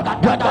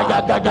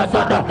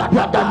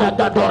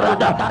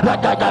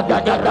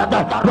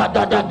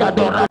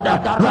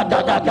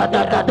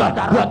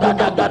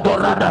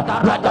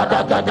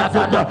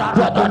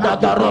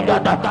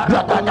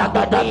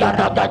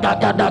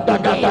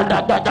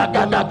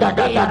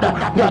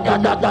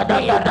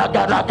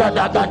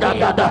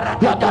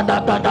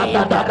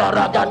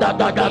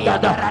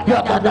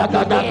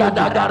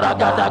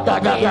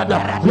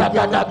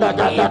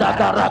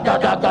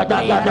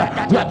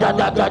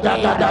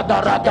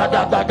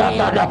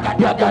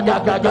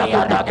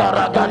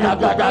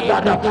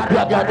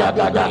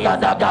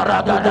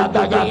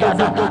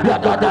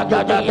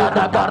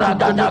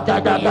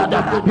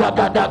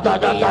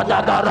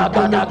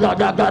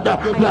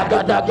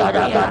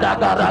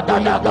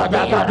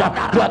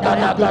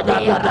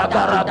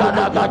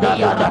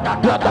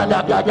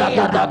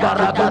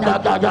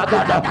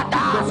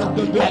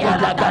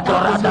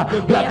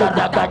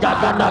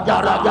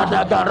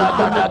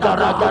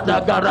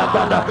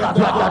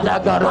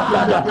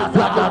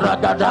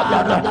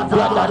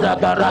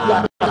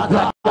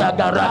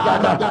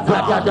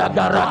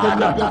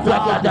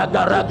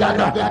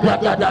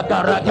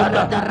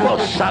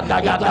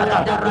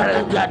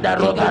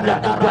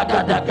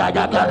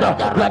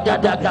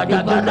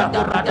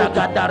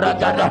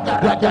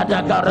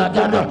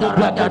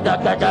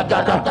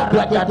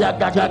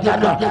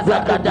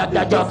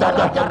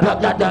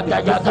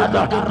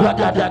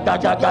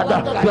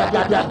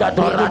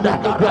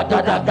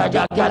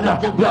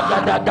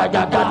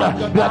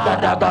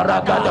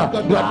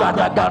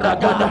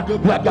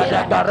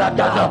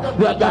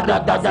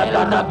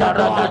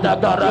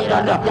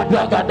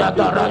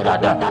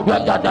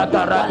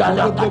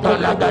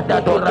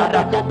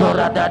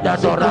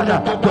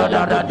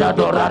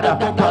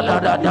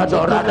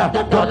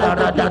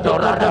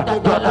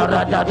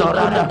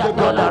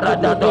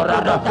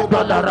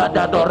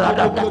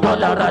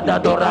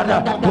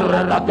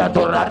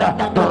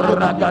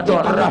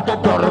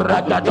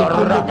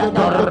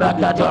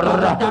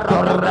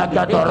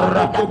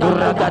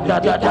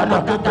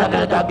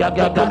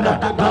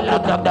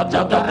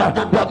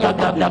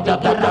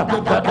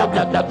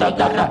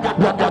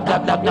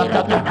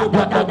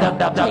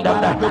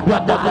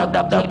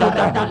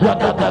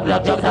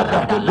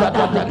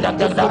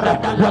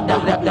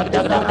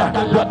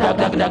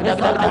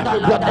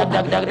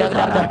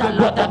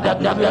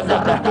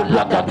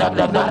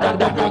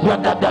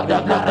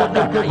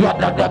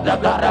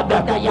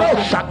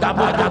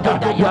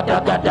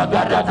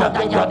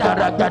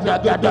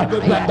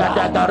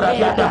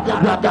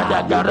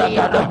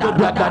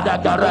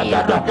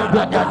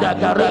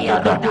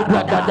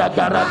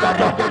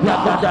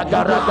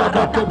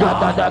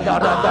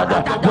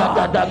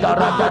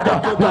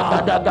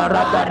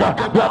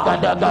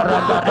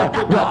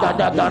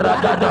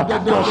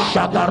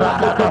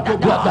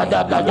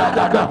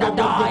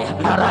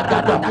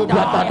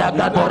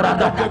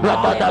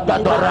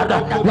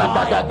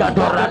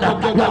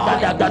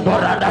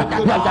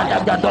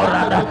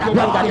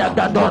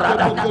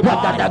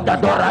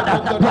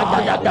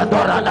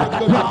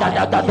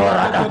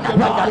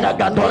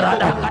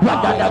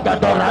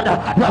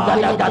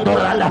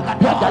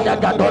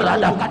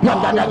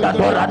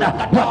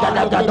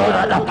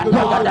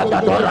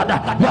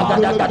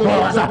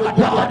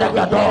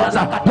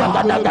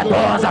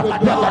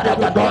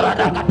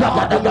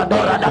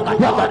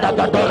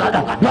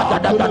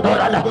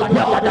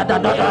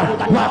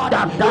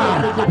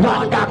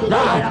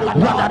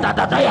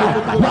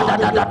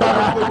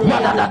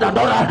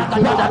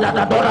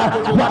 Jagadagadorada,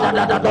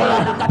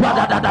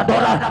 Jagadagadorada,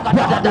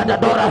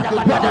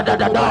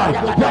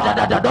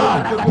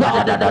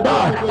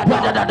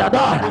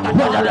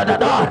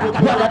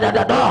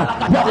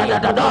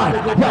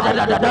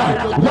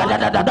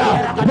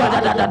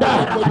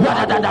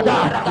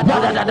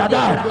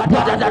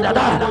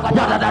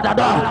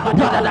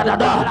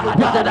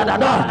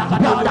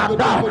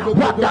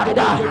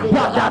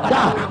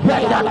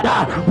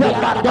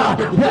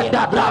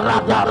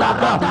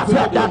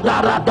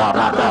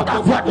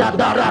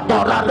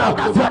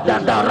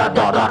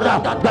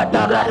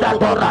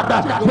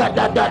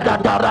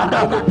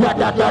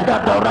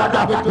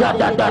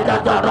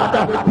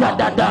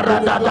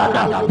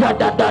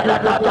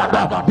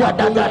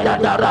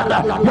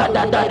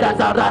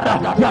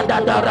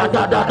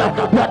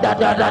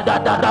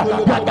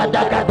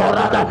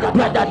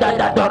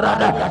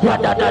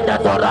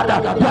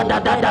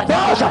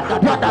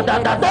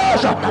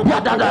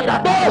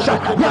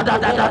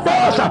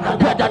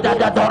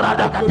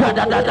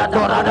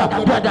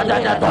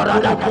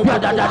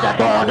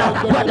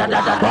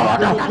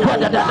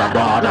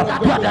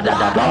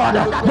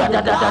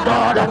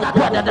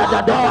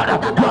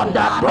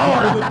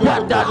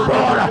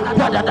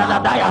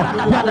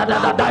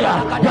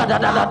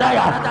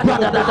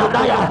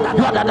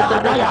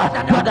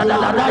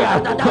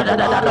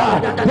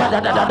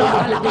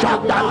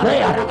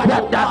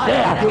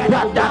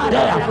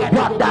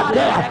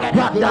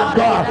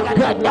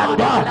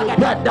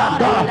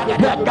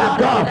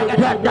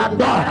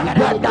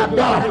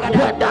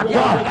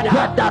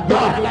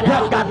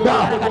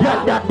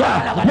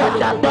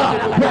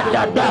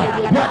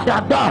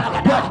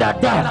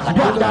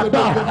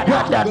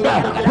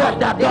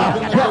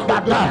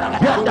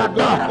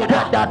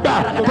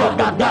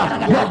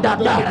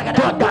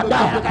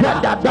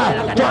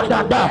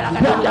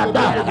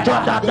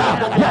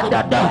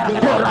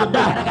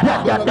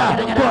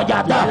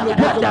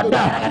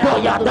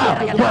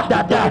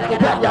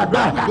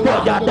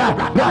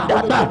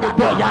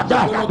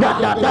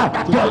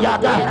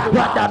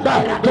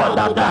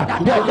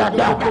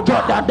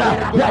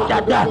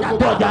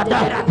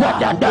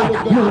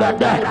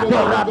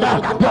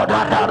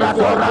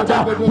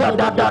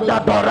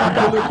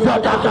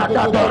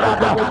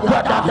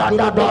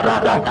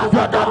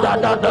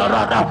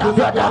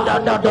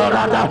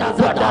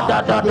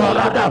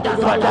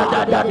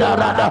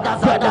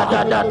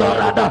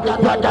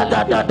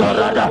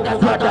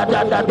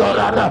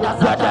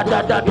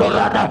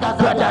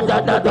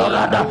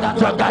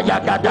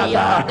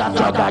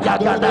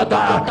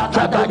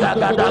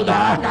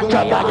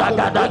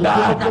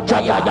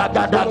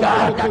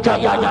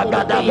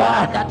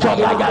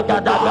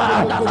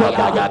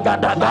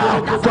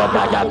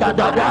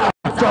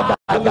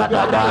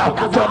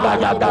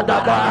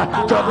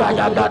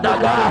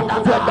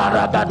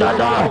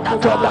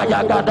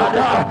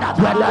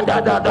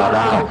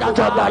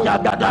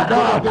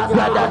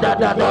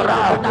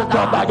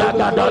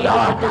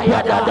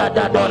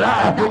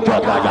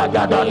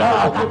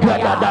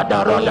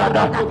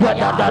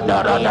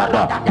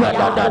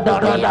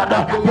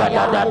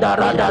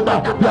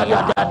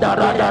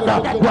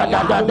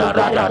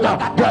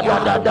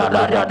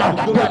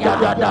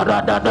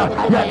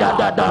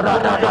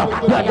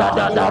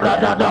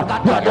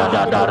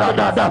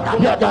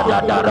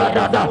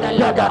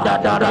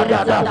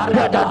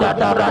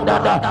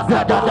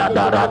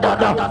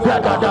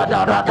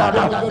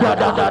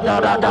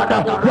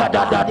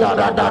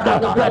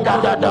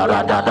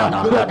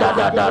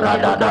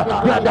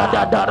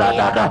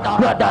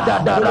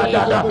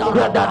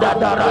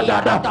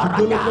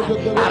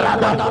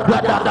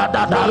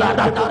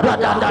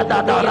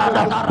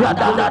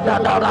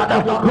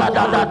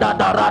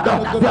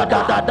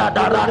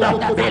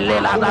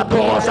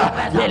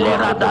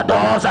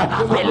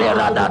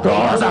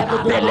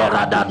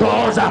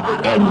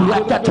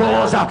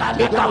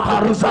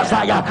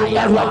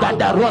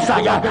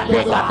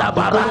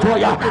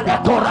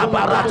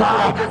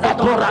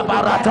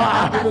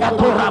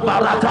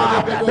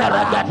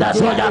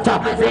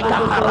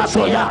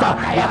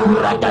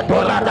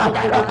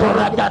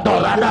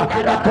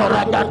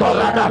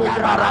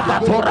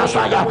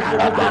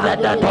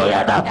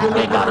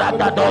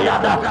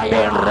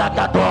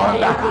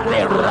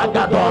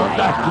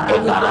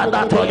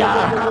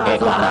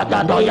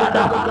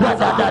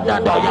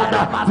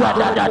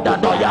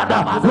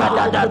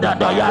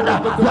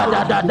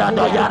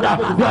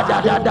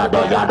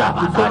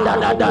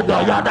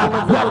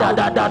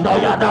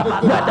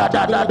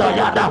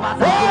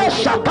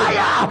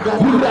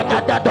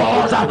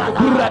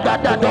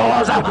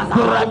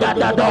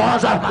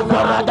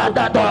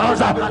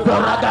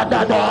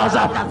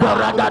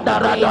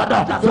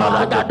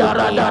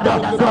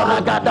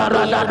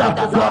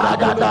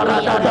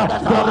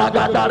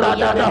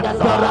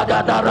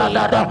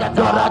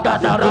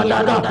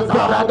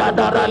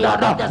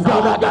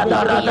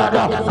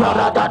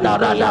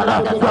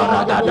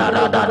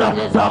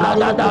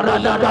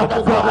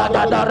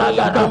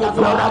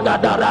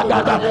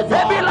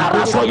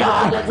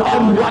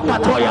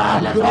 Rakatoya,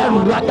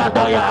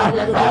 Rakatoya,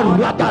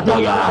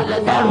 Rakatoya,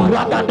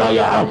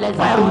 Rakatoya,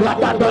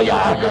 Rakatoya, Rakatoya,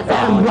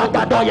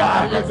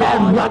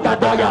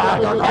 Rakatoya,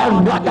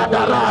 Rakadara,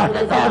 Rakadara,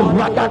 Rakadara,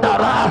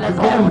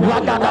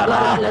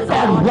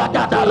 Rakadara, Rakadara,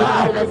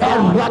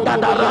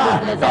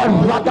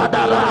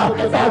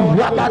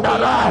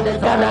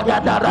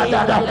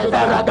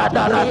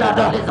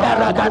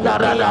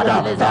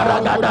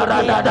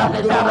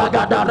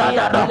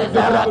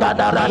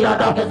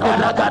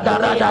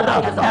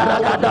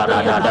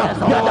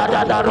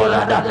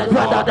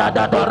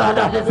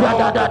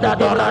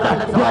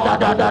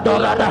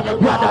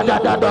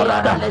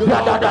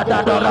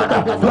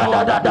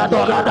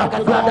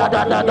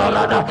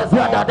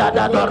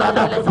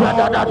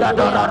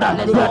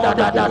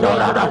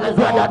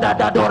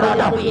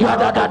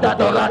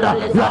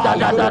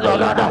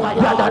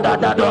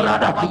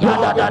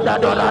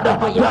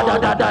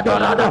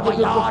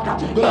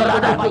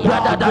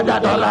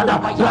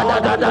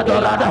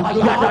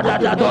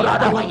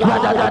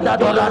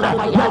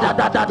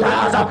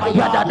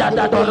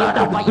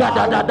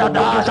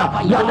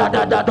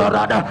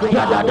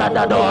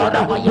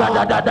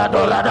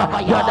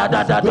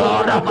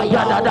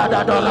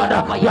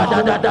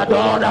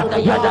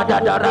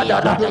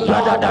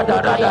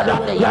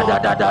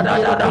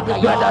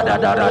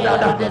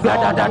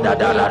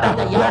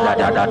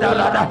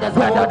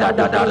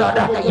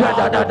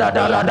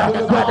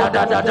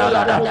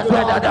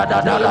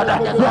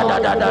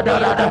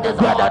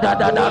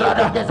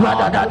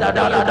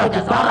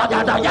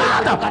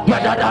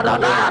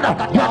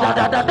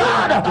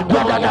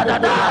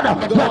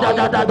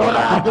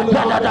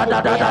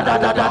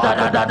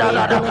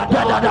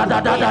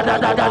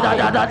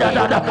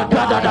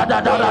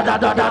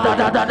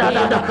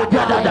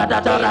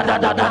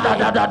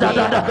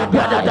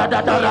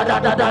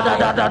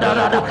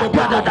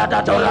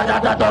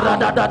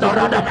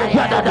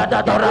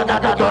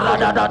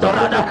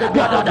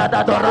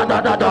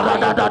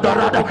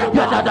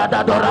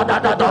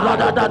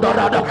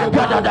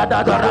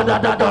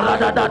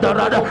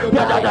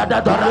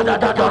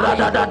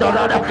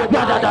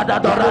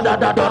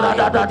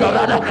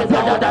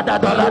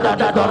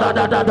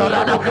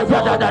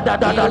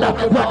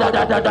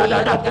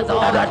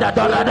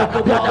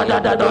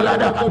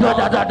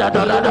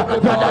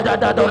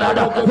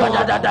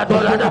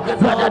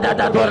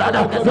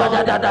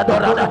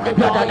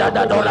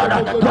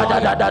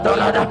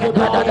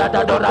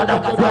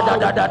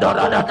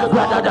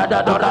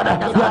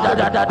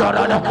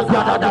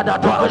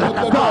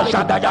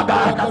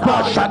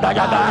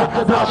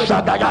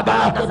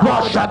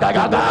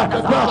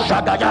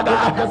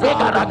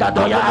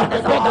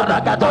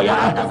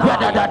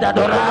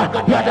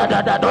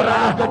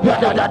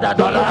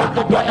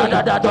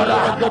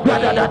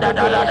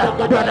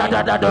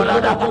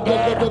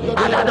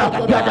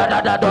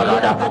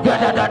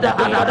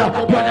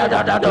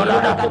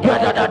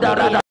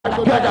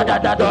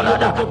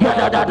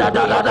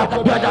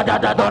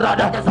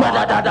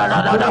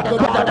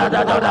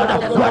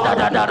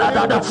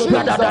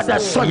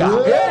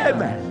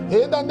 Amen.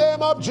 In the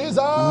name of Jesus.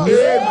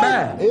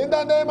 Amen. In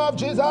the name of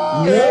Jesus.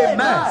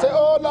 Amen. Say,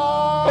 oh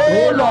Lord.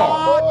 Oh Lord.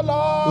 Oh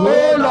Lord.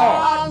 Oh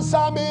Lord.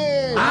 Answer me.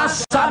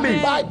 Answer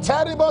me. By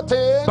terrible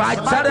things. By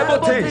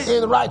terrible things.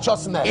 In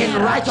righteousness.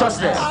 In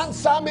righteousness.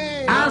 Answer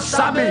me.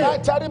 Answer me. By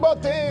terrible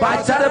things.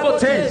 By terrible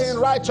things. In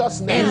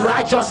righteousness. In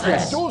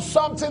righteousness. Do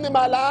something in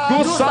my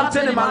life. Do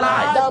something in my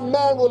life. That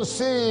men will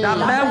see. That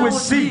men will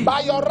see.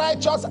 By your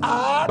righteous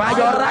act. By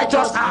your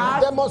righteous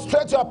act.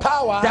 Demonstrate your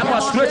power.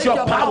 Demonstrate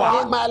your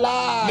power. In my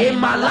life. In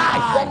my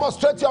life.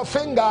 Demonstrate your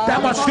finger.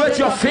 Demonstrate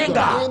your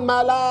finger. In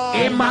my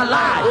life. In my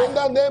life. In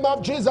the name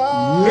of Jesus.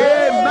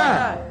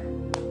 Amen.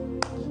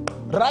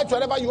 Right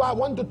wherever you are, I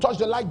want to touch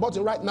the like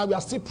button right now. We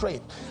are still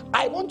praying.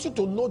 I want you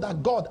to know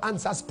that God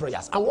answers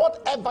prayers. And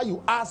whatever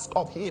you ask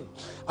of him,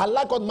 and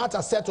like what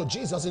Martha said to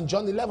Jesus in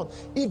John 11,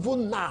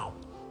 even now,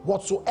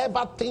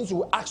 whatsoever things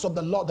you ask of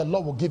the Lord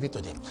will give it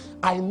to them.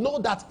 I know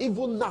that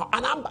even now,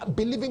 and I'm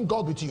believing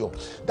God with you,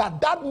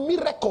 that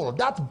miracle,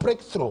 that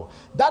breakthrough,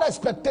 that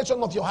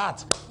expectation of your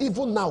heart,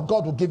 even now,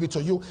 God will give it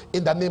to you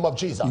in the name of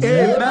Jesus.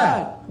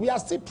 Amen. We are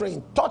still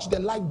praying. Touch the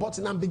like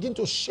button and begin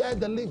to share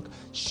the link.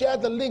 Share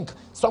the link.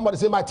 Somebody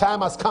say, my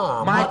time has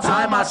come. My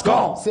time has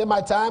come. Say,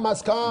 my time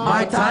has come.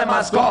 My time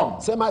has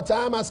come. Say, my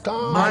time has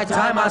come. My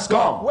time has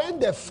come. When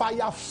the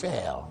fire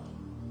fell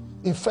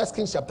in 1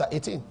 Kings chapter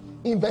 18,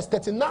 in verse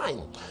 39,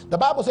 the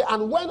Bible says,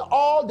 and when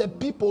all the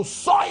people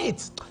saw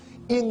it,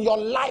 in your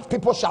life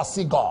people shall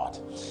see God.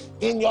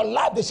 In your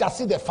life they shall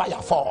see the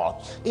fire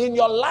fall. In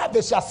your life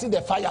they shall see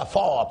the fire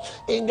fall.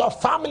 In your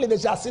family they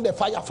shall see the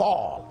fire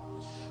fall.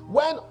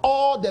 When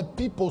all the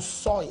people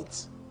saw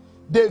it,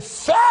 they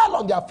fell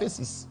on their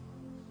faces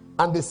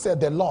and they said,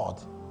 the Lord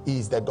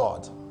is the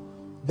God.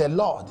 The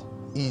Lord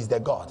is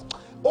the God.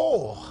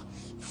 Oh,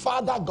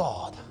 Father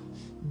God,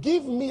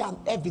 give me an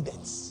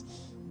evidence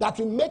that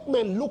will make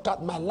men look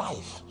at my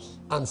life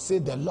and say,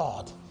 the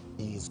Lord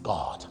is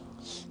God.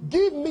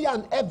 Give me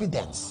an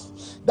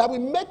evidence that will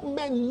make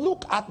men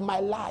look at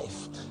my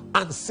life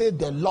and say,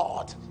 the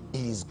Lord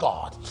is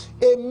God.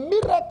 A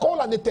miracle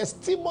miracle and a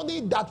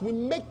testimony that will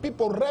make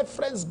people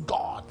reference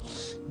God.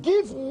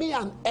 Give me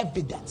an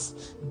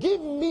evidence.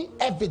 Give me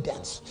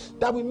evidence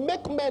that will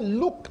make men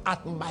look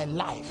at my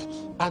life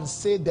and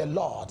say the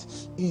Lord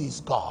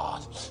is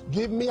God.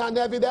 Give me an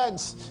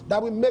evidence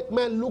that will make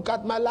men look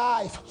at my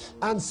life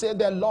and say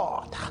the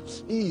Lord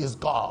is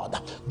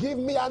God. Give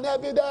me an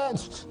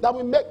evidence that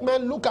will make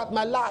men look at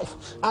my life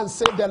and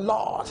say the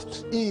Lord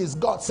is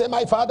God. Say,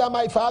 my Father,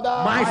 my Father.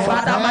 My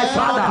Father, my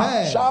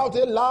Father. Shout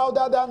it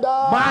louder than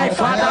that. My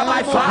Father,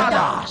 my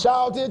Father.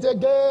 Shout it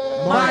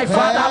again. My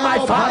Father, my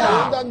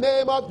Father. In the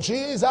name of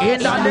Jesus. In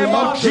the name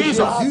of Jesus.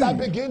 As I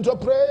begin to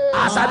pray.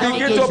 As I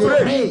begin to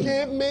pray.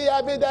 Give me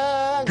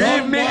evidence.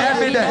 Give me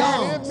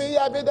evidence. Give me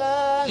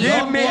evidence.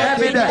 Give me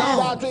evidence.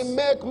 That will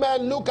make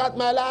men look at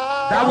my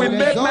life. That will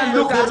make men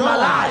look at my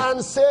life.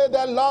 And say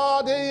the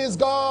Lord is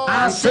God.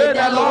 And say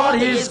the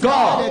Lord is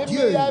God. Give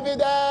me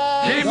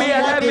evidence. Give me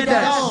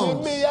evidence.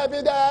 Give me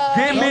evidence.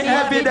 Give me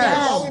evidence.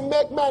 That will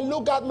make men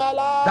look at my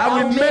life. That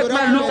will make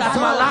men look at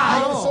my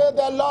life. And say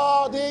the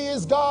Lord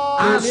is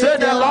God. And say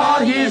the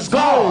Lord is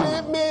God.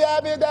 Give me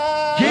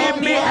evidence. Give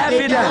me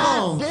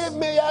evidence. Give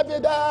me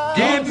evidence.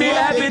 Give me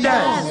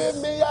evidence.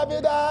 Give me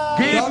evidence.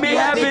 Give me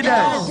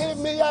evidence. Give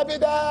me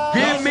evidence.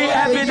 Give me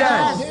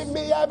evidence. Give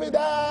me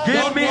evidence.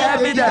 Give me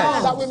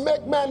evidence. That will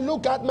make men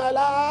look at my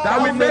life.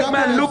 That will make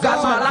men look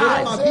at my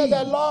life. And say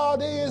the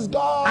Lord is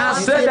God. And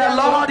say the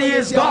Lord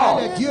is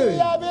God. Give me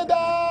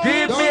evidence.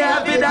 Give me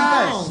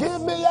evidence.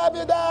 Give me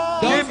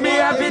evidence. Give me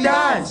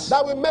evidence.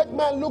 That will make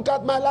men look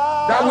at my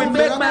life. That will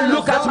make men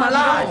look at my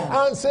life.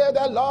 And say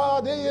the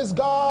Lord is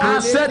God.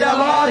 And say the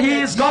Lord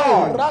is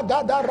God.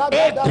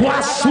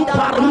 Ekwa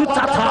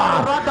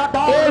superutata.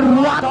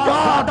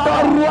 Eruato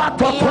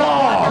doruatoto.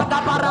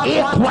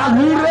 Ekwa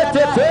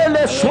lurete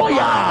fele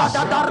soya.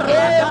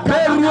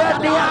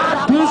 Eperuenia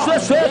duse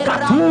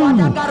sekatu.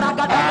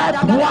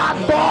 Ekwa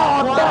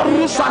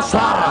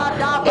dorusasa.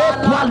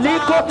 Ekwa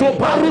liko to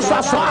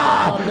parusasa.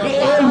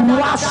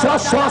 Ewa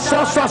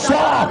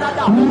so.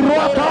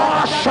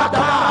 Roto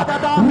shaka.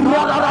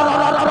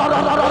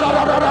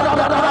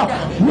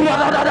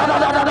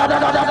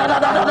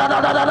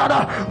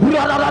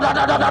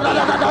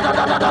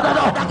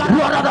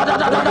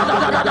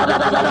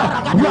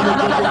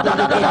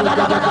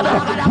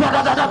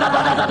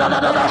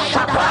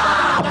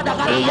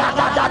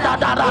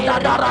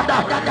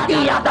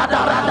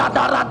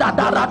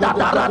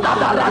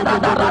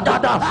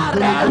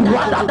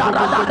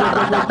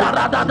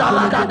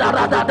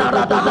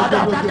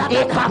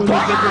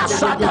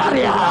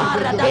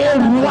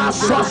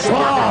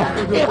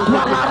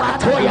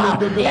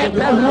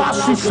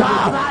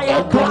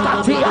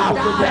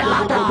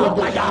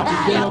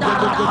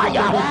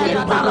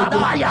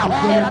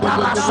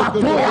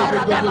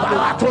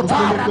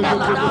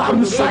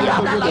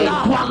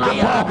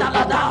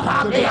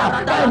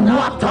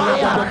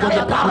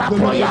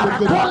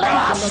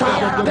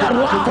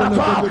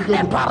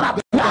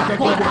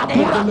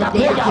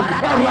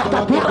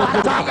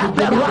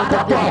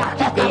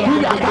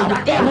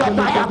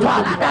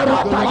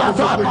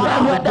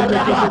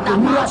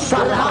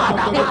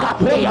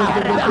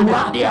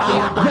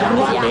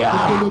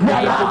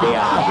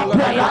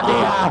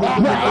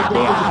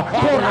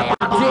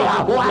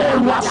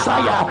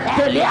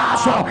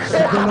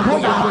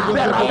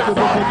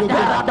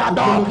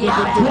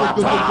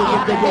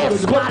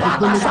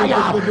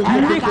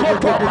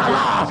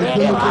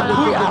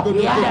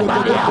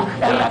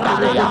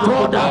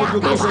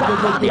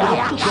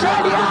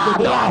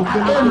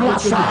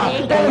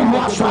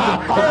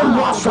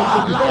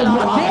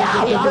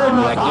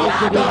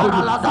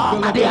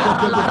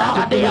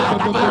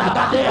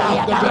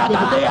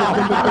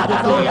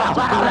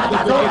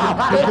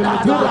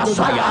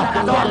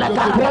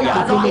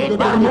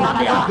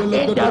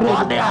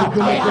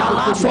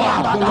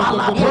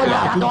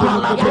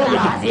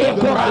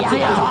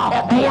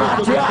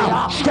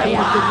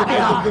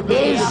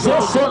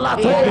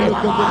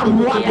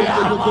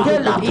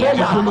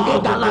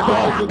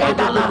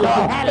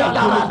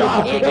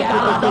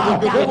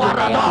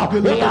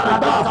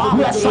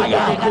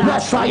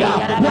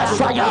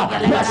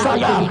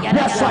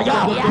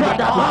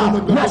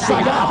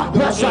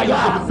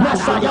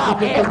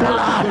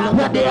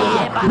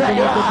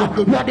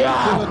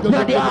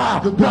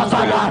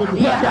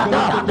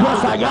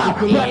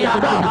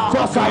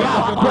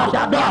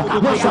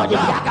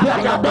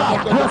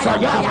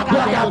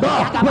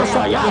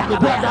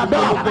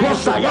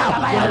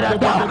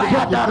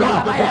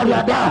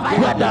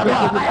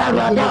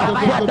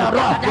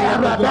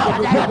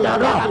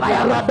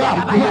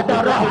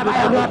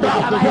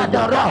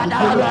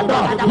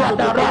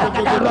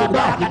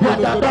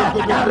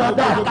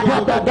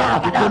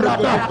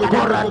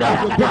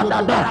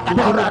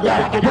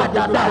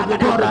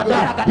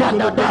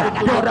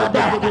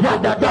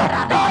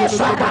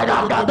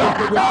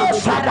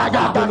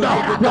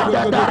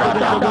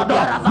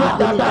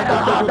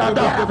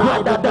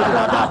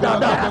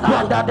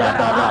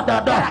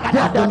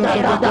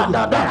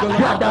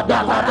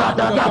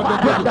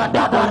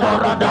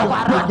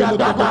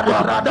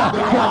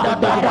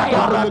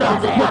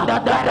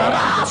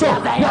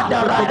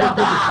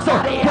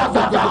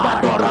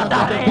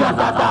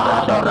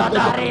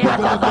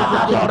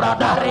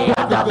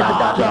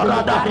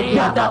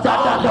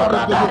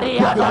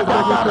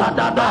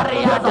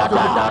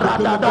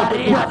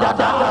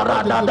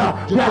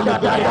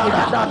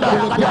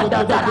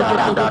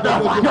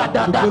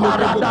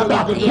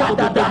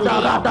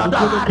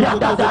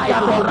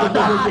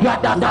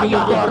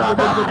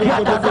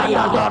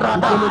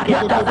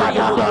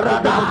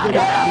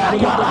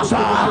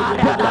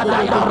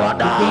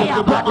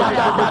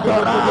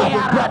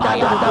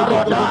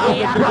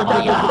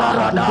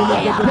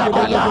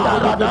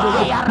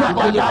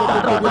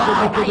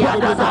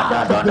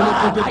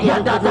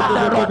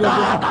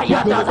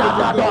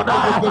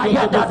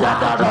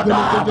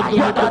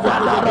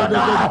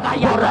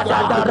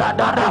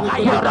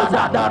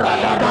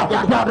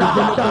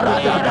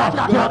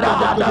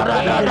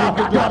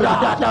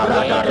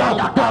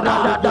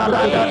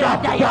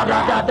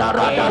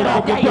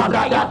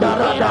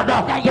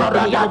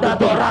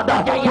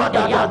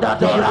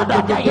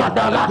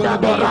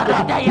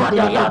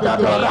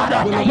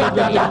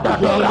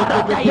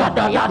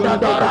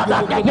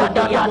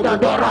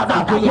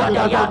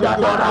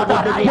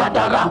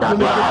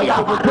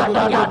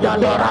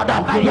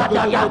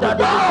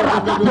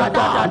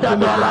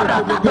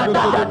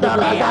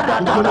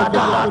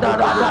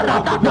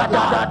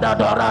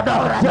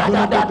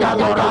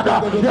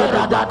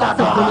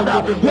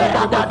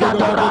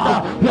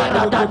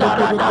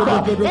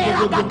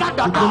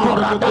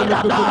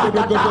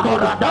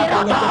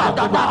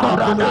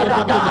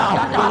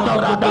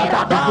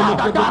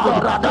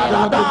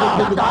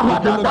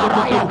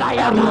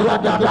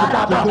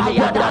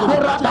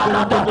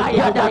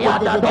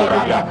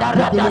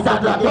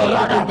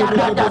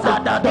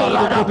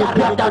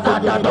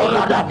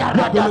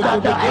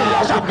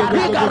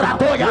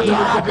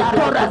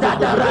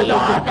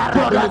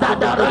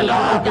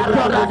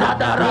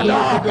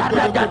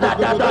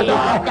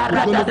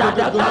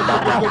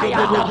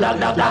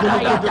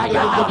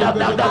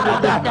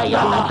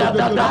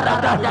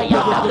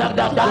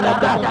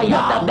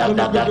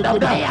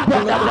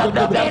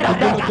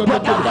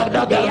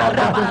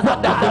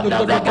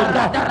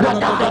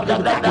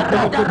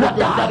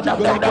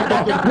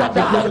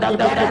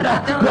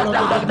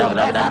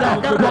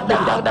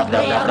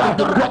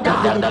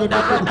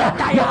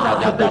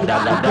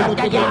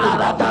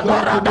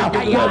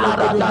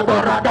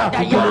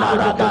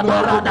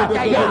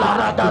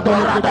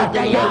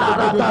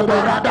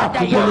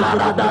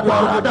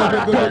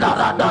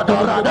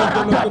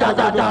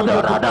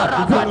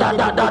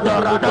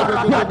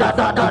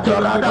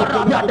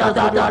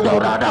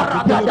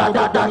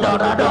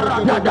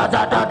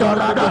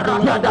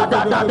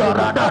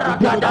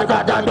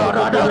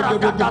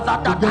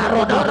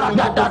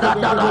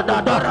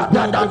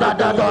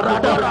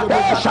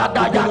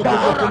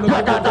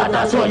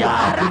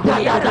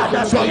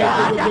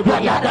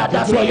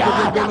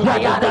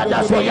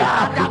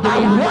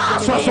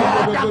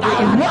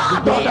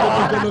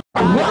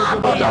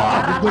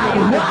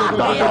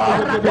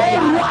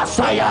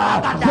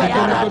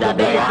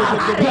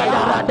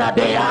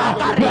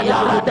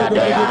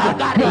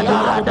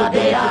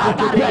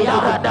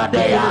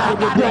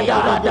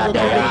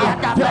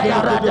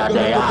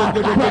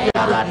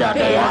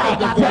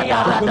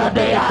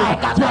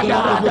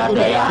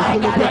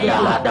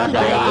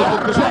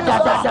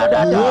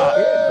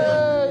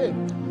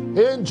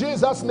 In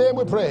Jesus' name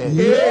we pray.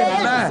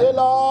 Amen. Say,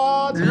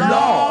 Lord,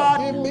 Lord,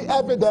 give me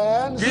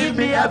evidence. Give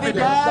me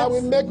evidence that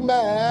will make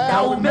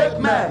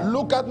men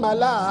look at my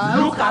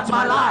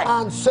life.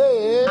 And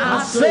say,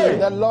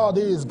 the Lord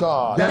is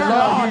God. The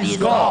Lord is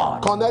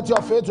God. Connect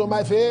your faith to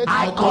my faith.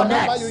 I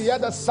connect. Whenever you hear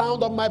the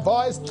sound of my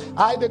voice,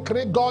 I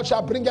decree God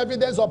shall bring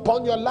evidence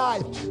upon your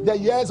life. The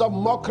years of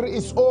mockery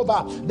is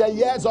over. The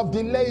years of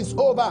delay is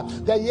over.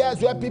 The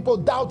years where people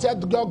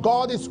doubted your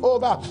God is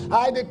over.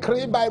 I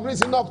decree by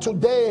reason of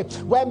today,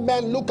 when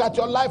men look at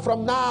your life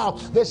from now,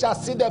 they shall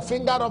see the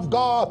finger of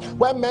God.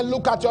 When men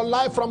look at your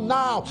life from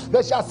now,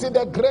 they shall see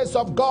the grace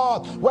of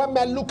God. When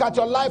men look at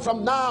your life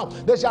from now,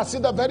 they shall see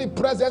the very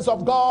presence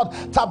of God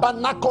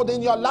tabernacled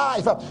in your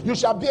life. You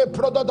shall be a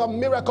product of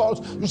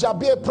miracles. You shall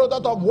be a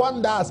product of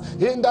wonders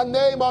in the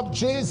name of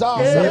Jesus.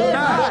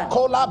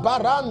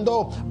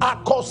 Colaborando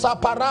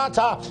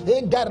acosaparata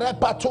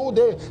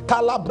ingerepatude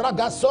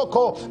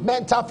calabragasoko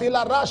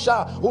mentafila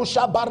rasha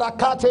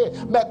ushabarakate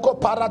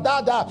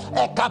mekoparadada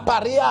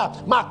ekaparia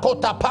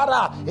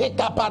makotapara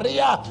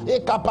ekaparia.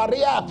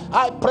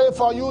 I pray pray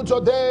for you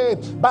today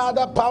by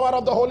the power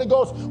of the Holy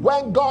Ghost.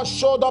 When God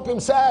showed up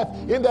himself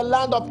in the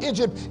land of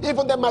Egypt,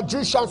 even the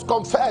magicians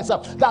confess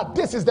that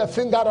this is the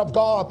finger of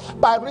God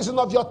by reason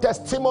of your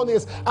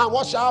testimonies. And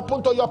what shall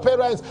happen to your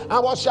parents?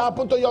 And what shall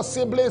happen to your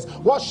siblings?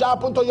 What shall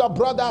happen to your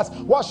brothers?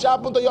 What shall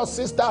happen to your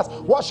sisters?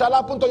 What shall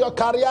happen to your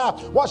career?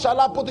 What shall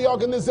happen to your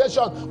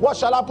organization? What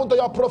shall happen to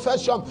your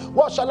profession?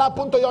 What shall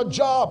happen to your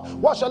job?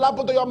 What shall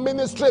happen to your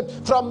ministry?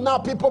 From now,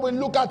 people will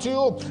look at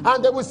you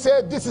and they will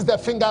say, this is the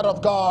finger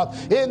of God.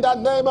 In the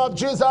name of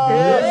Jesus.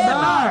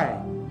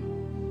 Amen.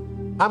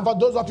 And for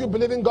those of you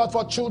believing God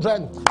for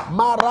children,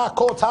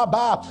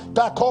 Marakotaba,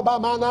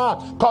 Takoba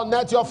Mana,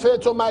 connect your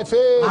faith to my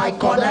faith. I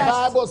connect. The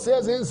Bible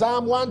says in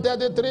Psalm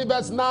 133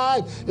 verse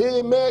 9,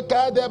 He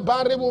maketh the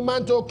barren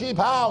woman to keep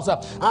house,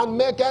 and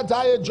maketh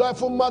her a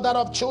joyful mother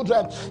of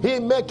children. He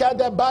maketh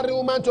the barren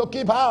woman to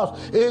keep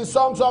house. In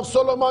Songs of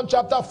Solomon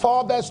chapter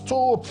 4 verse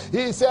 2,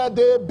 he said,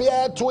 they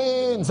bear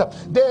twins,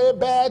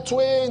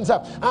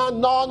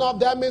 and none of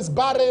them is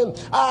barren.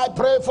 I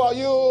pray for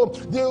you.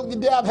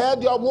 They have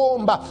held your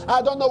womb.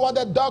 I don't know what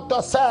the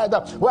doctor said,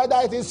 whether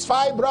it is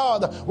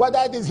fibroid, whether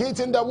it is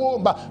heat in the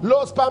womb,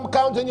 low sperm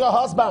count in your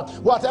husband,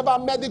 whatever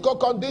medical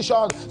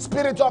condition,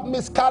 spirit of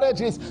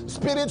miscarriages,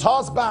 spirit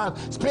husband,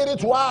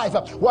 spirit wife,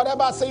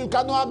 whatever say you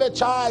cannot have a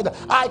child,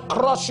 I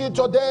crush you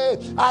today.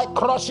 I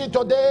crush you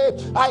today.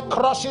 I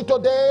crush you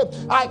today.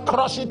 I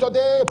crush you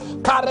today.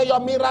 Carry your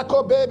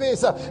miracle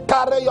babies.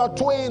 Carry your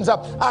twins.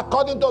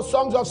 According to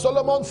Songs of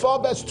Solomon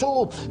 4 verse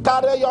 2,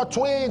 carry your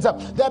twins.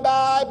 The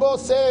Bible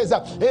says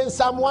in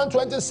Psalm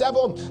 127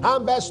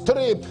 and verse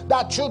 3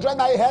 that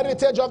children are a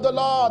heritage of the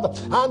Lord,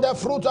 and the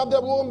fruit of the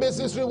womb is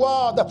his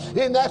reward.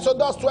 In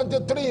Exodus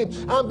 23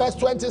 and verse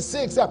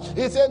 26,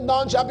 it says,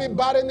 none shall be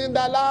barren in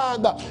the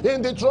land.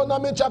 In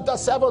Deuteronomy chapter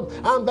 7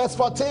 and verse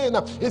 14,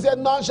 it says,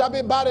 none shall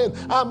be barren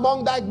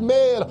among thy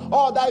male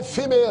or thy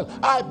female.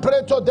 I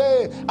pray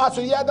today, as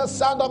you hear the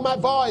sound of my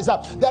voice,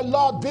 the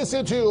Lord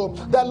visit you.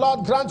 The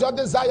Lord grant your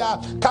desire.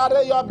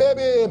 Carry your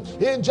baby.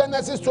 In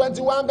Genesis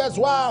 21 verse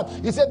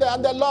 1, he said,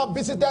 and the Lord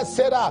visited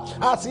Sarah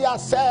as he has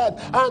said,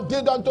 and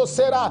did unto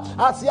Sarah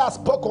as he has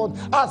spoken,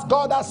 as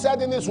God has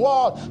said in his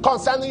word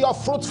concerning your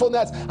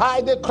fruitfulness.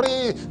 I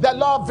decree the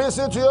Lord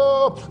visit you.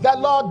 The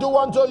Lord do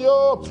unto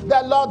you.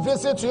 The Lord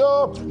visit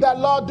you. The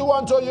Lord do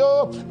unto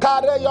you.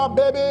 Carry your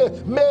baby,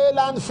 male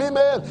and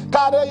female.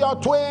 Carry your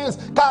twins.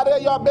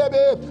 Carry your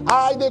baby.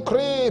 I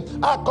decree,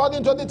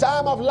 according to the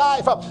time of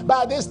life,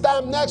 by this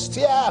time next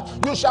year,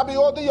 you shall be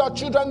holding your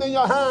children in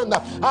your hand.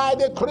 I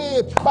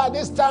decree, by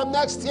this time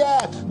next year,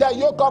 the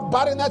yoke of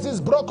barrenness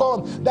is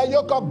broken. The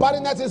yoke of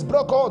barrenness is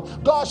broken.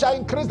 God shall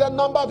increase the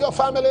number of your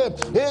family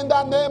in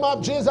the name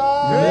of Jesus.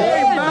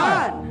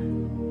 Amen.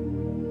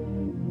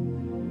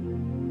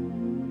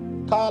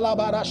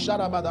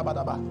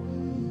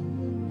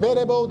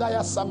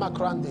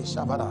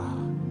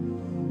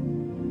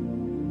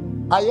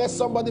 I hear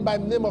somebody by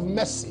the name of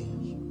Mercy.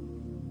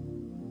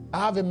 I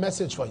have a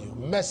message for you.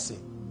 Mercy.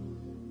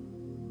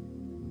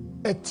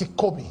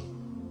 Etikobi.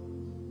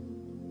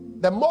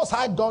 The Most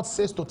High God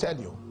says to tell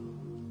you,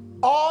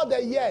 all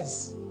the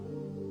years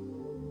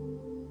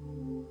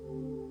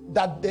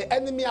that the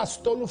enemy has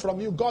stolen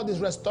from you, God is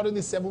restoring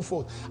it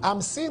sevenfold.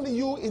 I'm seeing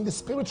you in the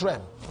spirit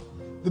realm.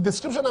 The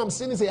description I'm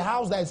seeing is a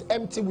house that is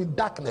empty with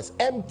darkness.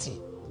 Empty.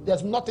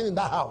 There's nothing in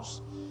that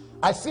house.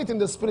 I see it in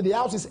the spirit. The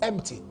house is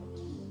empty.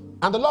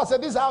 And the Lord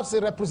said, this house is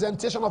a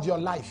representation of your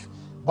life.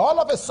 But all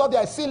of a sudden,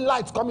 I see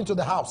light coming to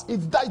the house. It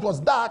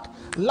was dark,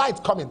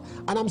 light coming.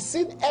 And I'm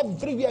seeing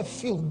everywhere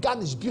filled,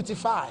 garnished,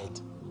 beautified,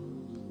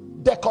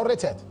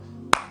 decorated.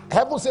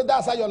 Heaven said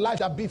that's how your life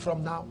shall be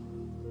from now.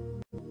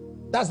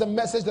 That's the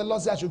message the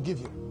Lord said I should give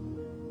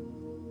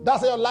you.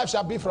 That's how your life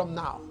shall be from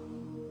now.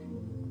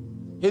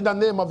 In the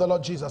name of the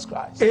Lord Jesus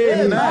Christ.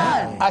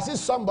 Amen. I see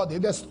somebody,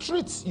 the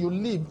street you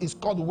live is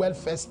called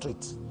Welfare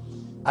Street.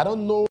 I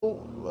don't know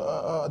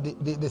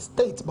the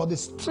state, but the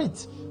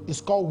street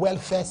is called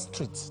Welfare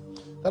Street.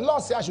 The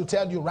Lord said I should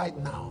tell you right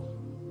now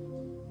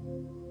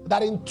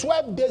that in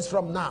 12 days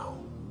from now,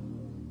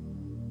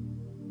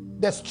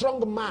 the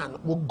strong man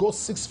will go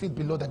 6 feet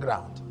below the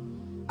ground.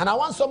 And I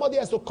want somebody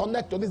else to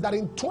connect to this, that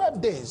in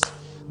 12 days,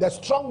 the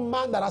strong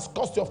man that has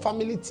cost your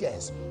family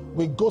tears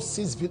will go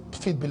 6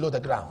 feet below the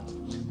ground.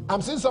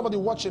 I'm seeing somebody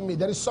watching me.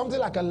 There is something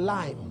like a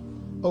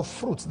lime, a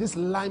fruit. This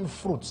lime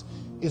fruit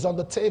is on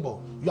the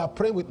table. You are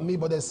praying with me,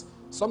 but there's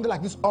something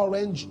like this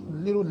orange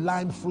little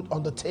lime fruit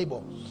on the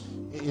table.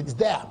 It's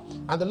there.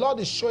 And the Lord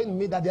is showing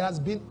me that there has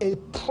been a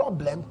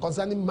problem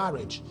concerning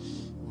marriage.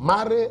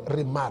 Marry,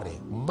 remarry.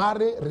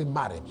 Marry,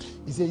 remarry.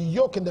 It's a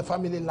yoke in the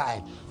family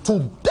line.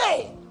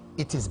 Today,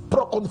 it is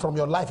broken from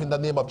your life in the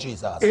name of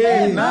Jesus.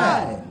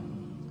 Amen.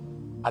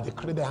 I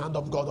decree the hand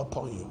of God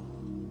upon you.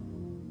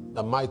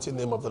 The mighty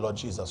name of the Lord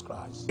Jesus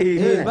Christ.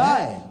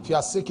 Amen. If you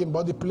are sick in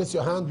body, place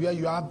your hand where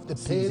you have the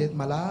pain,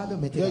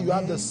 where you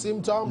have the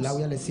symptoms.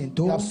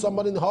 You have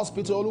somebody in the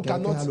hospital who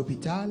cannot,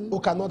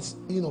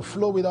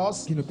 flow with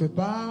us. Help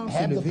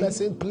the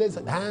person, place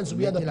hands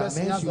where the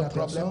person has the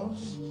problem.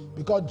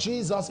 Because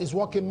Jesus is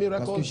working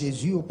miracles. Parce que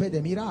Jésus opère des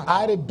miracles.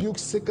 I rebuke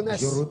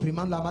sickness. Je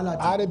réprimande la maladie.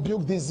 I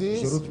rebuke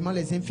disease. Je réprimande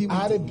les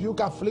infirmités. I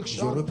rebuke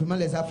affliction. Je réprimande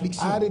les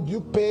afflictions. I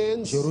rebuke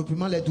pains. Je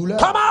réprimande les douleurs.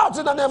 Come out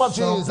in the name of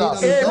Jesus.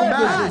 Sortez dans le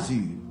nom de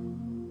Jésus.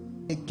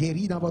 Et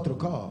guéris dans votre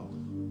corps.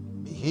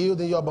 Be healed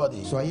in your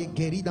body. Soyez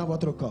guéris dans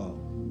votre corps.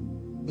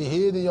 Be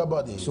healed in your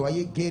body.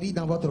 Soyez guéris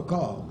dans votre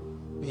corps.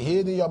 Be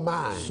healed in your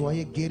mind.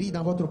 Soyez guéris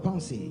dans votre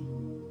pensée.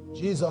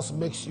 Jesus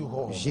makes you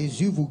whole.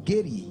 Jésus vous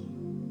guérit.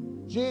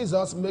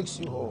 Jesus makes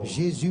you whole.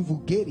 Jésus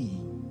vous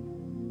guérit.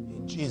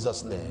 In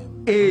Jesus'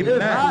 name.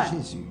 Amen.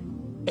 Jésus.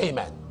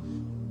 Amen.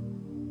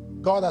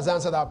 God has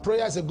answered our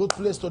prayer. It's a good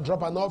place to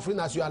drop an offering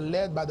as you are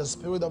led by the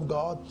Spirit of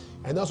God.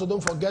 And also don't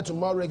forget,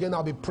 tomorrow again,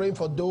 I'll be praying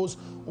for those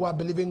who are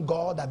believing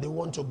God that they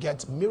want to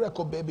get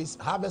miracle babies,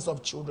 harvest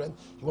of children.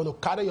 You want to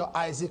carry your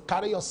Isaac,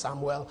 carry your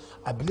Samuel.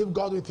 I believe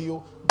God with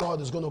you.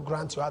 God is going to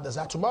grant you our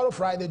desire. Tomorrow,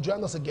 Friday,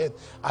 join us again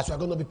as we are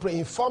going to be praying.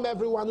 Inform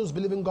everyone who's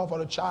believing God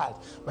for a child.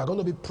 We are going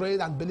to be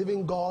praying and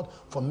believing God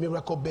for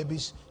miracle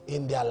babies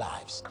in their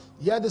lives.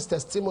 Hear these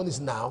testimonies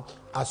now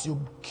as you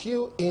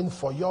queue in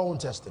for your own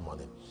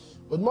testimony.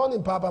 Good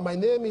morning, Papa. My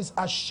name is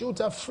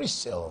Ashuta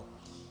Frisil,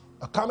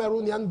 a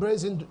Cameroonian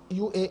based in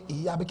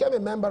UAE. I became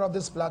a member of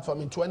this platform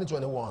in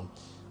 2021.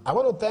 I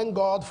want to thank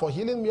God for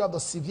healing me of the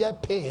severe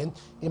pain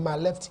in my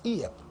left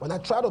ear. When I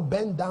try to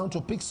bend down to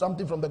pick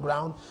something from the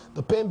ground,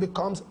 the pain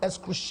becomes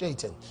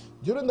excruciating.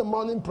 During the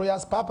morning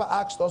prayers, Papa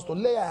asked us to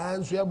lay our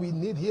hands where we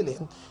need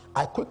healing.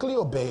 I quickly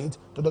obeyed.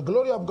 To the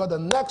glory of God, the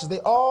next day,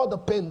 all the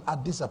pain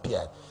had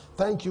disappeared.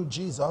 Thank you,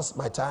 Jesus.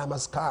 My time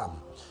has come.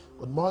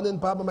 Good morning,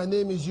 Papa. My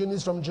name is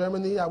Eunice from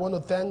Germany. I want to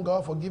thank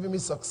God for giving me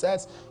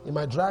success in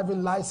my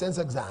driving license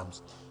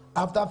exams.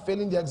 After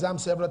failing the exam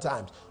several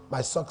times,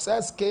 my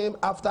success came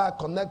after I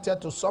connected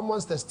to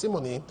someone's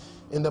testimony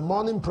in the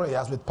morning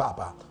prayers with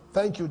Papa.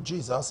 Thank you,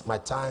 Jesus. My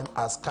time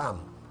has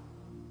come.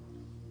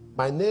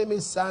 My name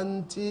is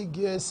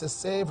Santigue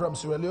Sese from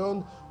Sierra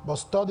Leone, but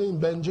studying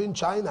in Beijing,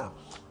 China.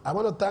 I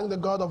want to thank the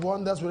God of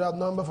wonders without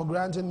number for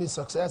granting me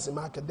success in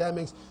my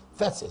academics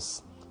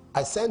thesis.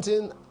 I sent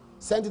it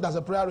as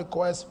a prayer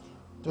request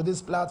to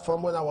this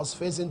platform when I was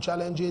facing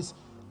challenges,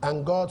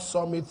 and God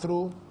saw me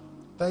through.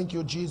 Thank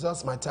you,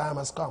 Jesus. My time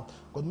has come.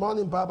 Good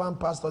morning, Papa and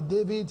Pastor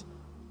David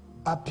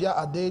Apia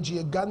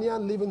Adeji, a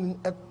Ghanaian living in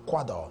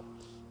Ecuador.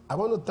 I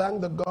want to thank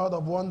the God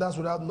of wonders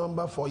without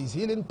number for his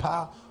healing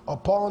power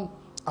upon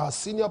our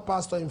senior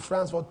pastor in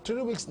France. For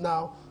 3 weeks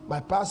now, my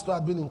pastor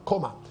had been in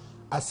coma.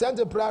 I sent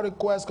a prayer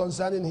request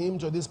concerning him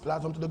to this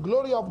platform. To the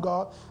glory of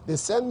God, they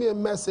sent me a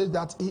message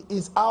that he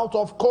is out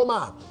of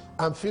coma.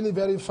 I'm feeling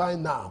very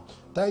fine now.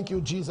 Thank you,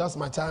 Jesus.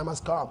 My time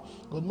has come.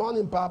 Good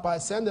morning, Papa. I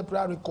sent a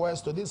prayer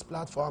request to this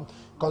platform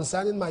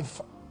concerning my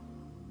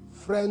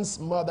friend's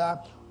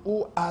mother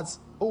who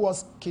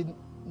was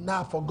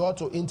kidnapped, for God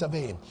to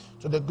intervene.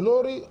 To the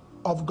glory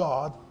of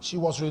God, she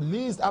was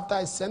released after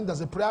I sent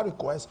as a prayer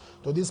request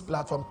to this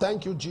platform.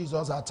 Thank you,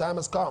 Jesus. Our time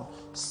has come.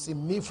 See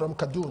me from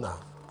Kaduna.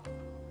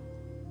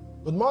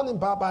 Good morning,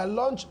 Papa.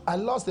 I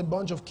lost a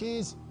bunch of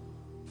keys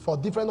for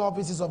different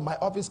offices of my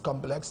office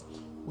complex.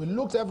 We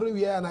looked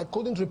everywhere and I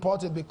couldn't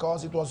report it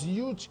because it was a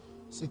huge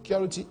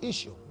security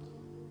issue.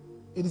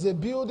 It is a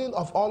building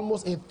of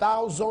almost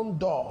 1,000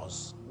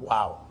 doors.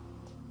 Wow.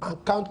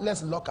 And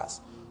countless lockers.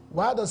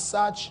 While the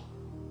search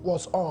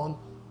was on,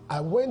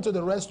 I went to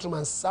the restroom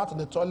and sat on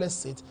the toilet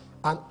seat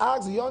and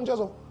asked the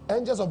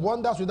angels of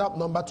wonders without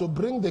number to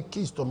bring the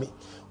keys to me.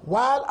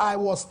 While I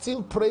was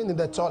still praying in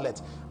the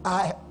toilet,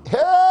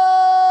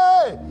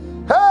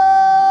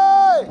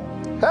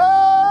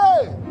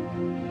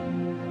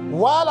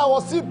 While I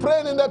was still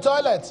praying in the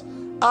toilet,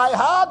 I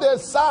heard a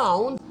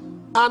sound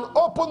and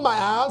opened my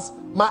eyes.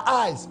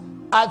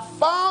 I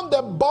found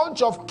a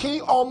bunch of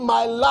keys on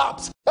my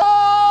laps.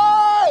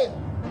 Hey!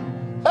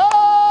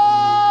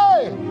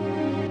 Hey!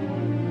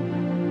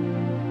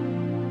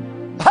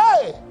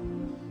 Hey!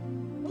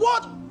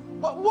 What?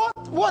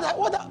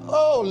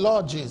 Oh,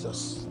 Lord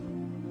Jesus.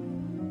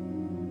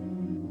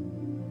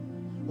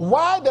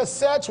 While the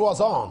search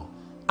was on,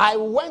 I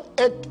went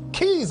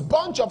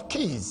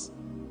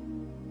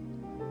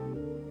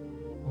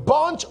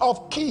bunch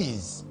of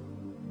keys.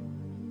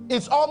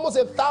 It's almost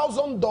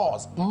 1,000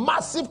 doors,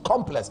 massive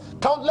complex,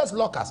 countless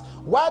lockers.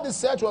 While the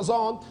search was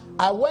on,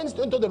 I went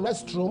into the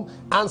restroom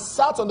and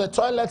sat on the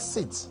toilet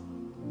seat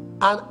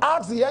and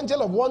asked the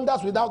angel of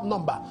wonders without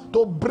number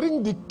to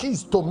bring the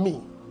keys to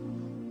me.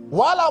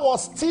 While I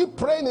was still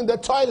praying in the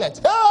toilet,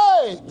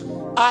 hey,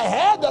 I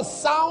heard a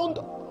sound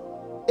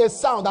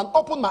and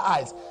opened my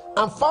eyes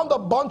and found a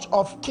bunch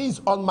of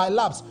keys on my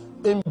laps,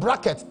 in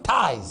brackets,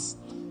 ties.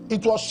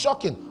 It was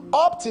shocking.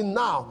 Up till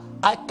now,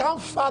 I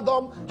can't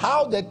fathom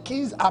how the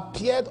keys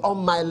appeared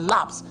on my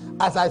laps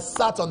as I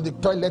sat on the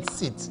toilet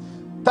seat.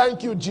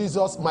 Thank you,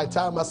 Jesus. My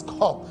time has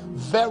come.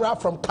 Vera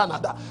from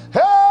Canada.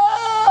 Hey!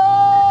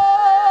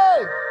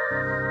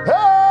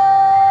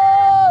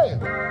 Hey!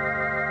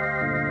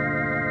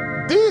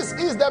 This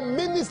is the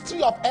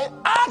ministry of...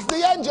 Ask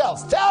the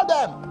angels. Tell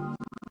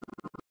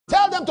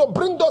them to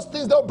bring those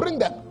things. They'll bring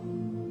them.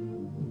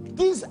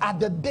 These are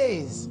the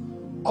days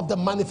of the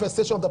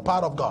manifestation of the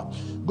power of God.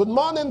 Good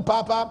morning,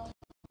 Papa.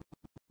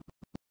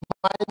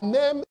 My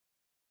name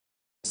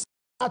is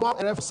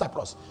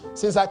Cyprus.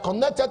 Since I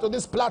connected to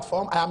this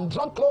platform, I am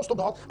drawn close to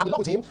God and in love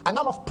with Him, and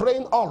I'm of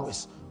praying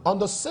always. On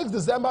the 6th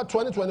December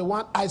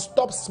 2021, I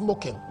stopped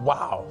smoking.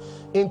 Wow.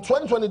 In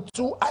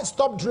 2022, I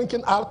stopped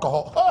drinking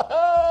alcohol.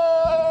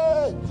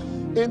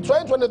 In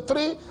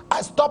 2023,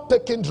 I stopped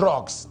taking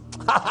drugs.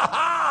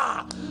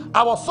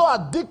 I was so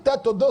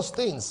addicted to those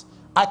things.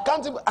 I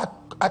can't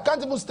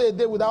even stay a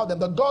day without them.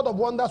 The God of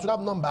wonders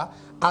without number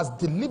has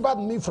delivered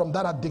me from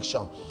that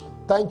addiction.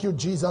 Thank you,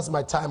 Jesus.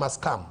 My time has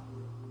come.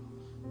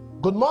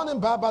 Good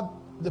morning, Papa.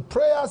 The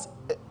prayers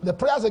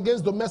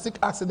against domestic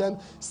accident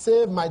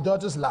saved my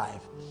daughter's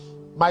life.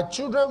 My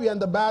children were in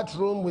the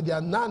bathroom with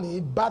their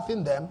nanny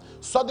bathing them.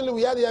 Suddenly,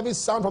 we heard a heavy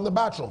sound from the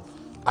bathroom.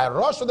 I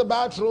rushed to the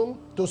bathroom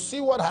to see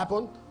what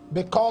happened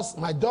because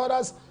my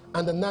daughters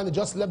and the nanny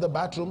just left the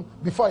bathroom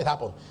before it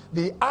happened.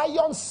 The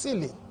iron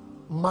ceiling,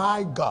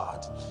 my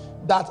God,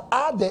 that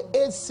had the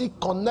AC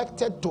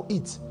connected to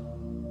it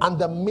and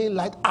the main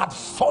light had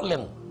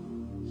fallen.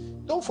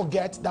 Don't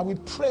forget that we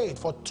prayed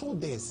for 2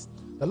 days.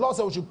 The Lord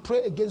said we should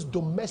pray against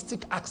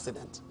domestic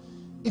accident.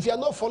 If you are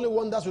not following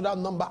wonders without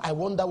number, I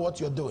wonder what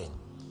you're doing.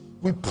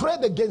 We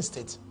prayed against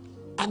it,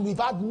 and we've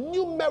had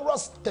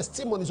numerous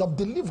testimonies of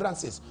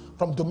deliverances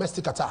from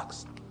domestic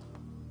attacks.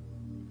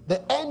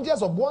 The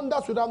angels of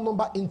wonders without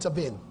number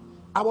intervened.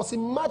 I was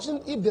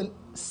imagining if the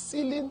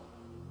ceiling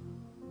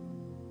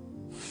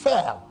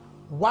fell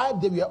while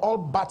they were all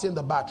bathing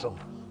the bathroom.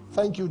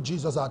 Thank you,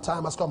 Jesus. Our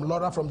time has come.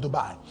 Laura from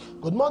Dubai.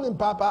 Good morning,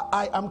 Papa.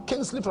 I am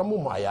Kingsley from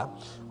Umuahia.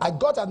 I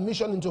got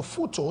admission into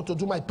Futo to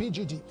do my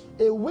PGD.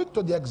 A week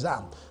to the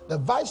exam, the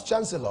Vice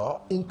Chancellor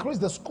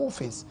increased the school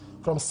fees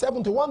from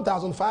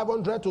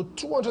 71,500 to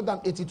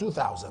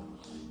 282,000.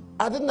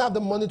 I didn't have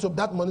that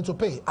money to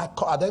pay.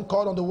 I then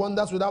called on the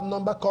Wonders Without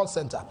Number call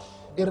center.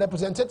 A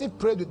representative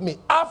prayed with me.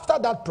 After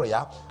that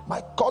prayer,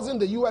 my cousin in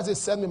the USA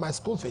sent me my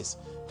school fees.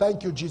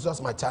 Thank you, Jesus.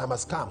 My time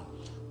has come.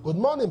 Good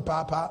morning,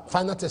 Papa.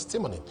 Final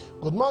testimony.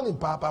 Good morning,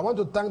 Papa. I want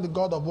to thank the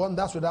God of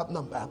Wonders Without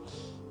Number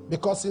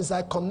because since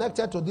I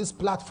connected to this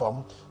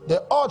platform,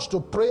 the urge to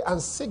pray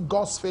and seek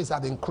God's face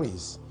had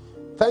increased.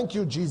 Thank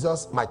you,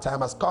 Jesus. My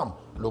time has come.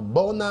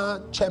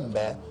 Lubona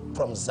Chembe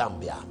from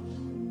Zambia.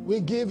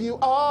 We give you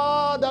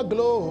all the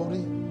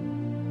glory.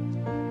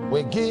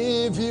 We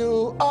give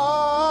you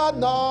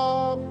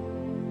honor.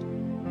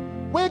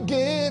 We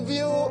give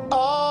you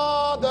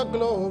all the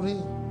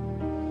glory.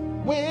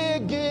 We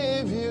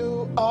give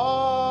you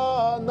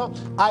honor.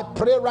 I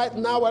pray right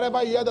now,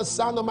 wherever you hear the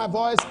sound of my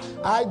voice,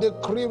 I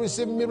decree,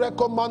 receive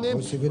miracle money,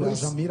 receive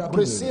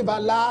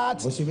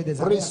alert,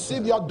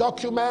 receive your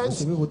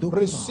documents,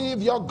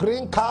 receive your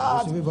green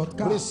card,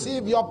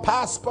 receive your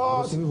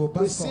passport,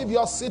 receive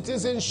your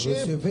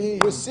citizenship,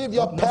 receive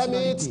your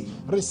permit,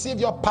 receive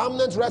your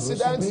permanent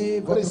residence,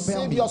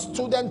 receive your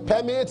student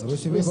permit,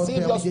 receive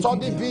your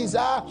study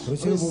visa,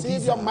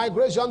 receive your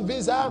migration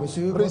visa,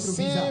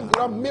 receive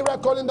your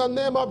miracle in the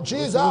name of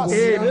Jesus.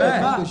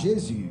 Amen.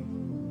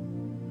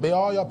 May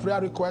all your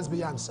prayer requests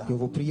be answered. Que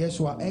vos prières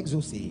soient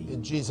exaucées.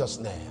 In Jesus'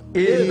 name.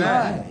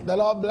 Amen. The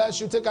Lord bless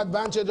you. Take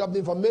advantage of the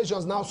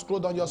information now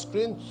scrolled on your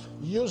screen.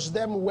 Use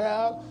them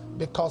well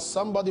because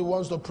somebody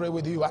wants to pray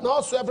with you. And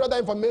also every other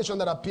information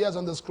that appears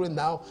on the screen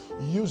now,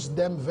 use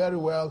them very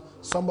well.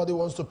 Somebody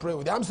wants to pray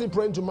with you. I'm still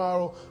praying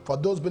tomorrow for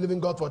those believing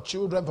God for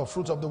children, for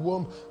fruits of the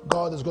womb.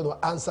 God is going to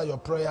answer your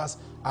prayers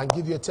and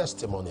give you a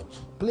testimony.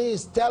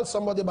 Please tell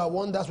somebody about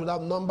Wonders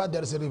Without Number.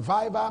 There is a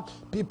revival.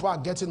 People are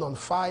getting on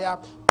fire.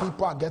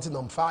 People are getting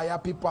on fire.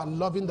 People are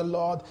loving the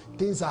Lord.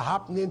 Things are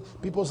happening.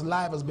 People's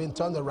life has been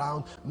turned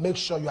around. Make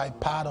sure you are a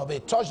part of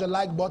it. Touch the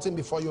like button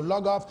before you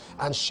log off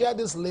and share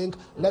this link.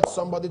 Let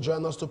somebody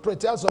join us to pray.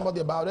 Tell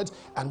somebody about it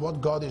and what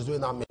God is doing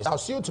in our midst. I'll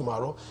see you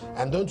tomorrow.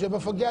 And don't you ever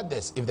forget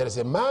this. If there is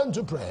a man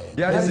to pray,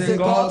 there is a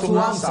God to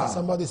answer.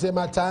 Somebody say,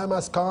 my time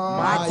has come.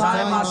 My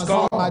time has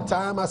come. My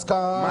time has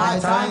come. My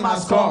time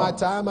has come. My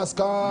time has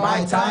come.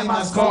 My time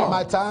has come.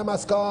 My time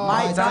has come.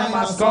 My time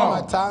has come.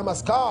 My time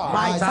has come.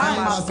 My time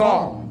has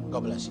come.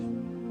 God bless you.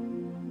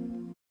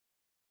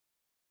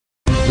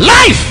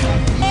 Life!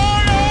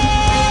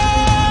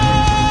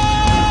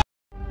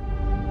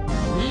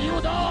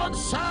 You don't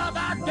serve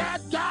a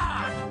dead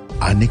God.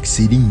 An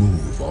exceeding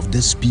move of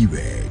the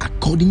Spirit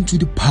according to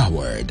the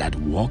power that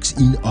works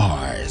in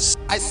us.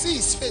 I see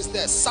his face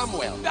there,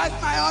 Samuel. That's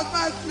my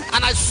husband.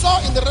 And I saw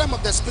in the realm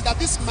of the Spirit that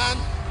this man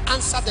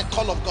answered the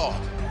call of God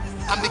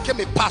and became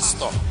a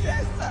pastor.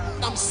 Yes, sir.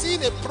 I'm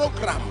seeing a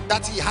program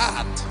that he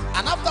had,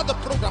 and after the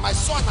program I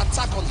saw an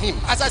attack on him.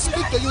 As I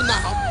speak to you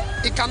now,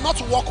 he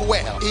cannot walk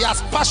well. He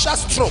has partial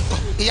stroke,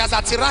 he has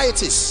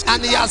arthritis,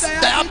 and he has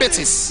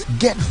diabetes.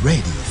 Get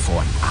ready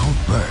for an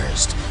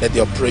outburst. Let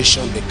the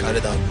operation be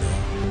carried out now.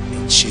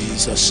 In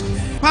Jesus'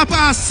 name. Papa,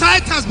 her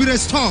sight has been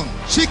restored.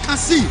 She can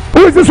see.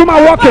 Who is this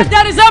woman walking?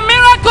 There is a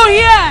miracle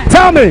here.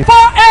 Tell me.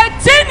 For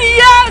 18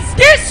 years,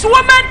 this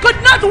woman could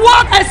not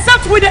walk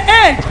except with the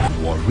aid.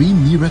 Worry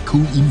Miracle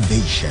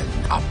Invasion.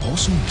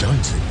 Apostle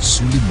Johnson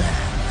Suleman.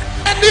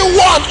 And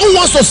Anyone who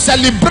wants to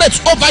celebrate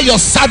over your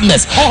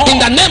sadness, in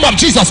the name of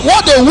Jesus,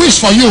 what they wish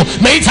for you,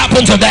 may it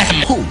happen to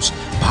them. Host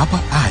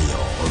Papa Ayo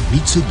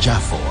Oritsu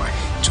Jaffor,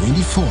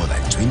 24th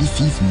and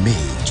 25th May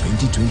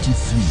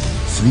 2023,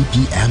 3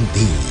 p.m.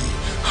 daily.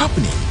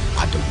 Happening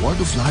at the Word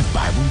of Life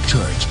Bible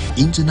Church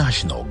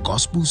International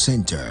Gospel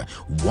Center,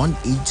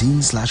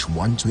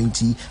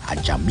 118/120 at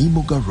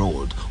Jamimoga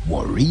Road,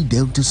 Warri,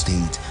 Delta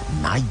State,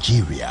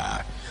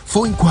 Nigeria.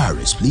 For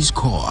inquiries, please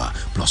call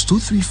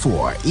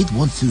 +234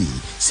 813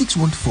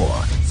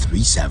 614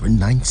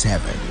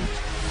 3797.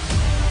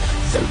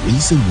 There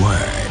is a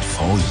word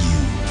for you.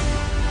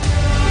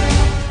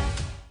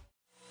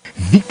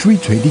 Victory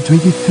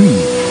 2023,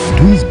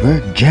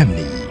 Duisburg,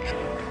 Germany.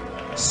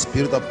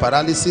 Spirit of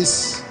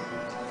paralysis,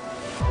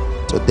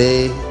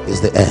 today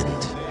is the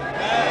end.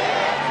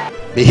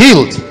 Be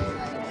healed.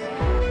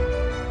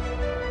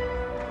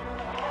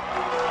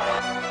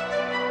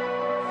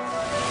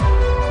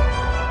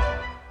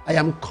 I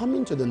am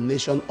coming to the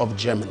nation of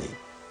Germany.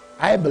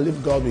 I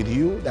believe God with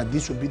you that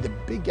this will be the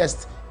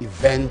biggest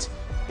event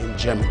in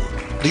Germany.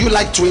 Do you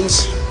like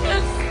twins?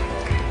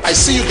 I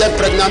see you get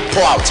pregnant,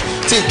 pour out.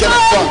 See you get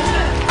it.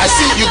 I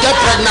see you get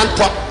pregnant,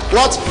 pour.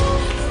 What?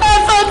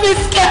 7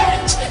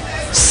 miscarriages.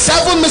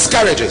 7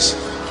 miscarriages.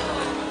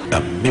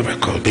 A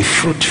miracle, be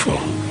fruitful.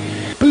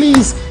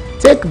 Please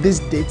take this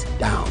date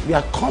down. We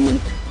are coming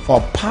for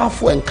a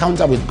powerful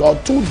encounter with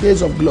God, 2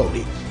 days of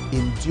glory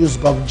in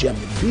Duisburg,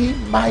 Germany. Be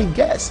my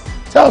guest.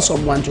 Tell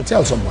someone to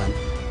tell someone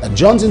that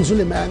Johnson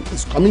Suleman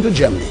is coming to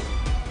Germany.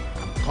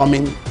 I'm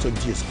coming to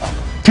Duisburg.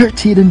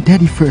 30th and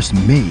 31st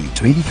May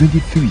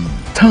 2023.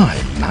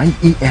 Time 9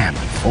 a.m.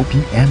 and 4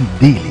 p.m.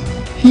 daily.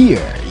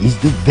 Here is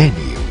the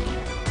venue.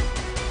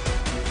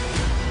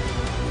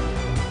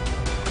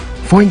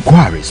 For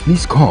inquiries,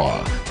 please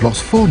call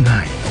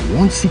 +49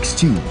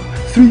 162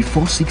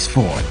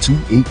 3464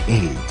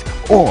 288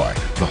 or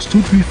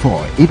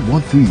 +234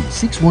 813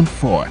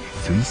 614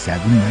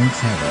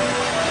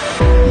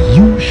 3797.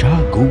 You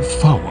shall go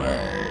forward.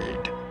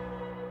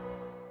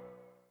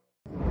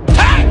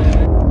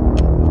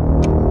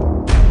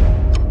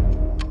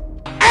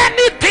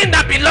 Anything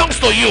that belongs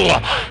to you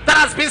that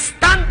has been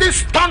standing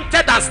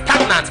stunted and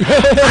stagnant,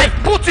 I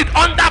put it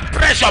under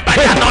pressure by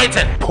the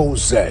anointing.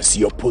 Possess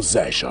your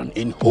possession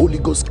in Holy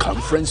Ghost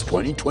Conference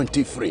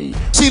 2023.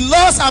 She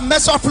lost her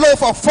menstrual flow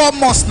for 4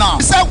 months now.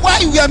 She said while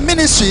we were in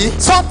ministry,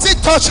 something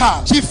touched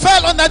her. She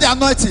fell under the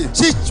anointing.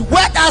 She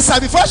went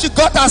outside. Before she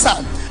got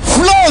outside,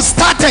 flow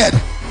started.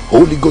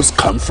 Holy Ghost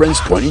Conference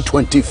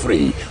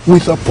 2023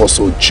 with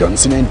Apostle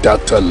Johnson and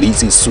Dr.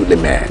 Lizzie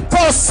Suleman.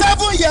 For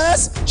 7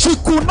 years, she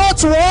could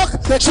not walk.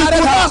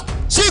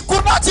 She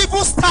could not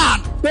even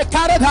stand. They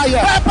carried her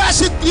here. Papa,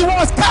 she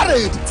was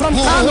carried from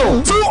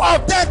Kano. 2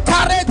 of them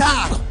carried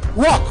her.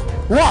 Walk.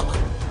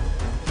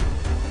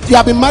 You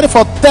have been married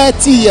for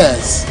 30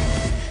 years.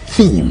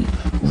 Theme: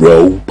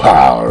 Raw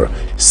Power,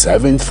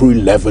 7 through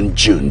 11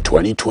 June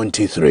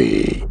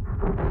 2023.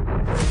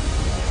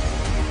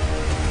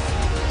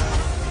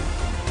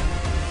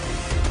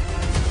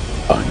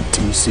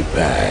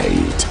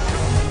 Anticipate.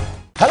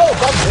 Hello,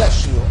 God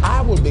bless you.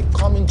 I will be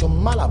coming to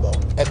Malabo,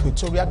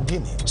 Equatorial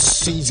Guinea.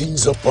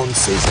 Seasons upon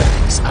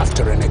seasons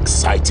after an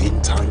exciting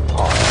time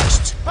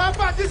past.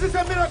 Papa, this is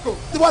a miracle.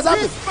 What's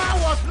happening? This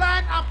man was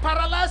blind and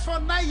paralyzed for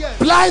 9 years.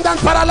 Blind and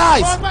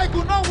paralyzed. Papa, he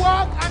could not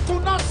walk and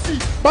could not see.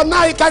 But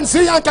now he can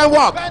see and can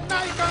walk. But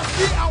now he can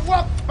see and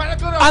walk by the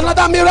glory of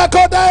Another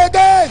miracle there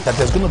again. That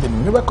there's going to be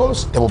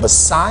miracles, there will be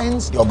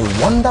signs, there will be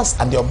wonders,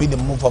 and there will be the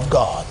move of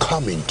God.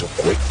 Coming to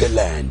Quake the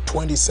Land,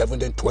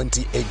 27th and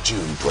 28th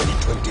June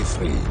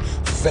 2023.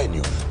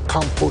 Venue: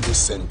 Campo de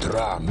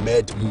Centra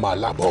Med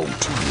Malabo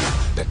 2.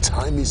 The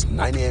time is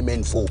 9 a.m.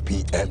 and 4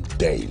 p.m.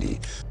 daily.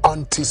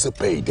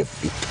 Anticipate the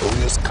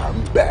victorious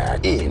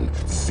comeback in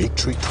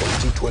Victory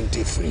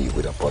 2023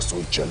 with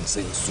Apostle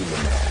Johnson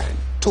Suleman.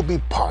 To be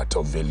part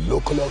of the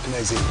local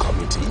organizing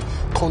committee,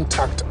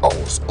 contact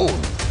us on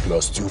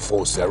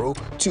 +240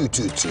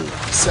 222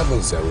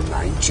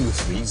 709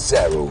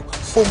 230.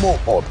 For more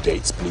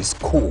updates, please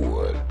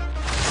call.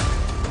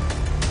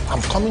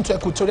 I'm coming to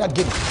Equatorial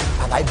Guinea,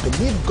 and I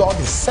believe God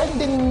is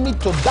sending me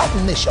to that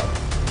nation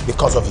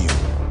because of you.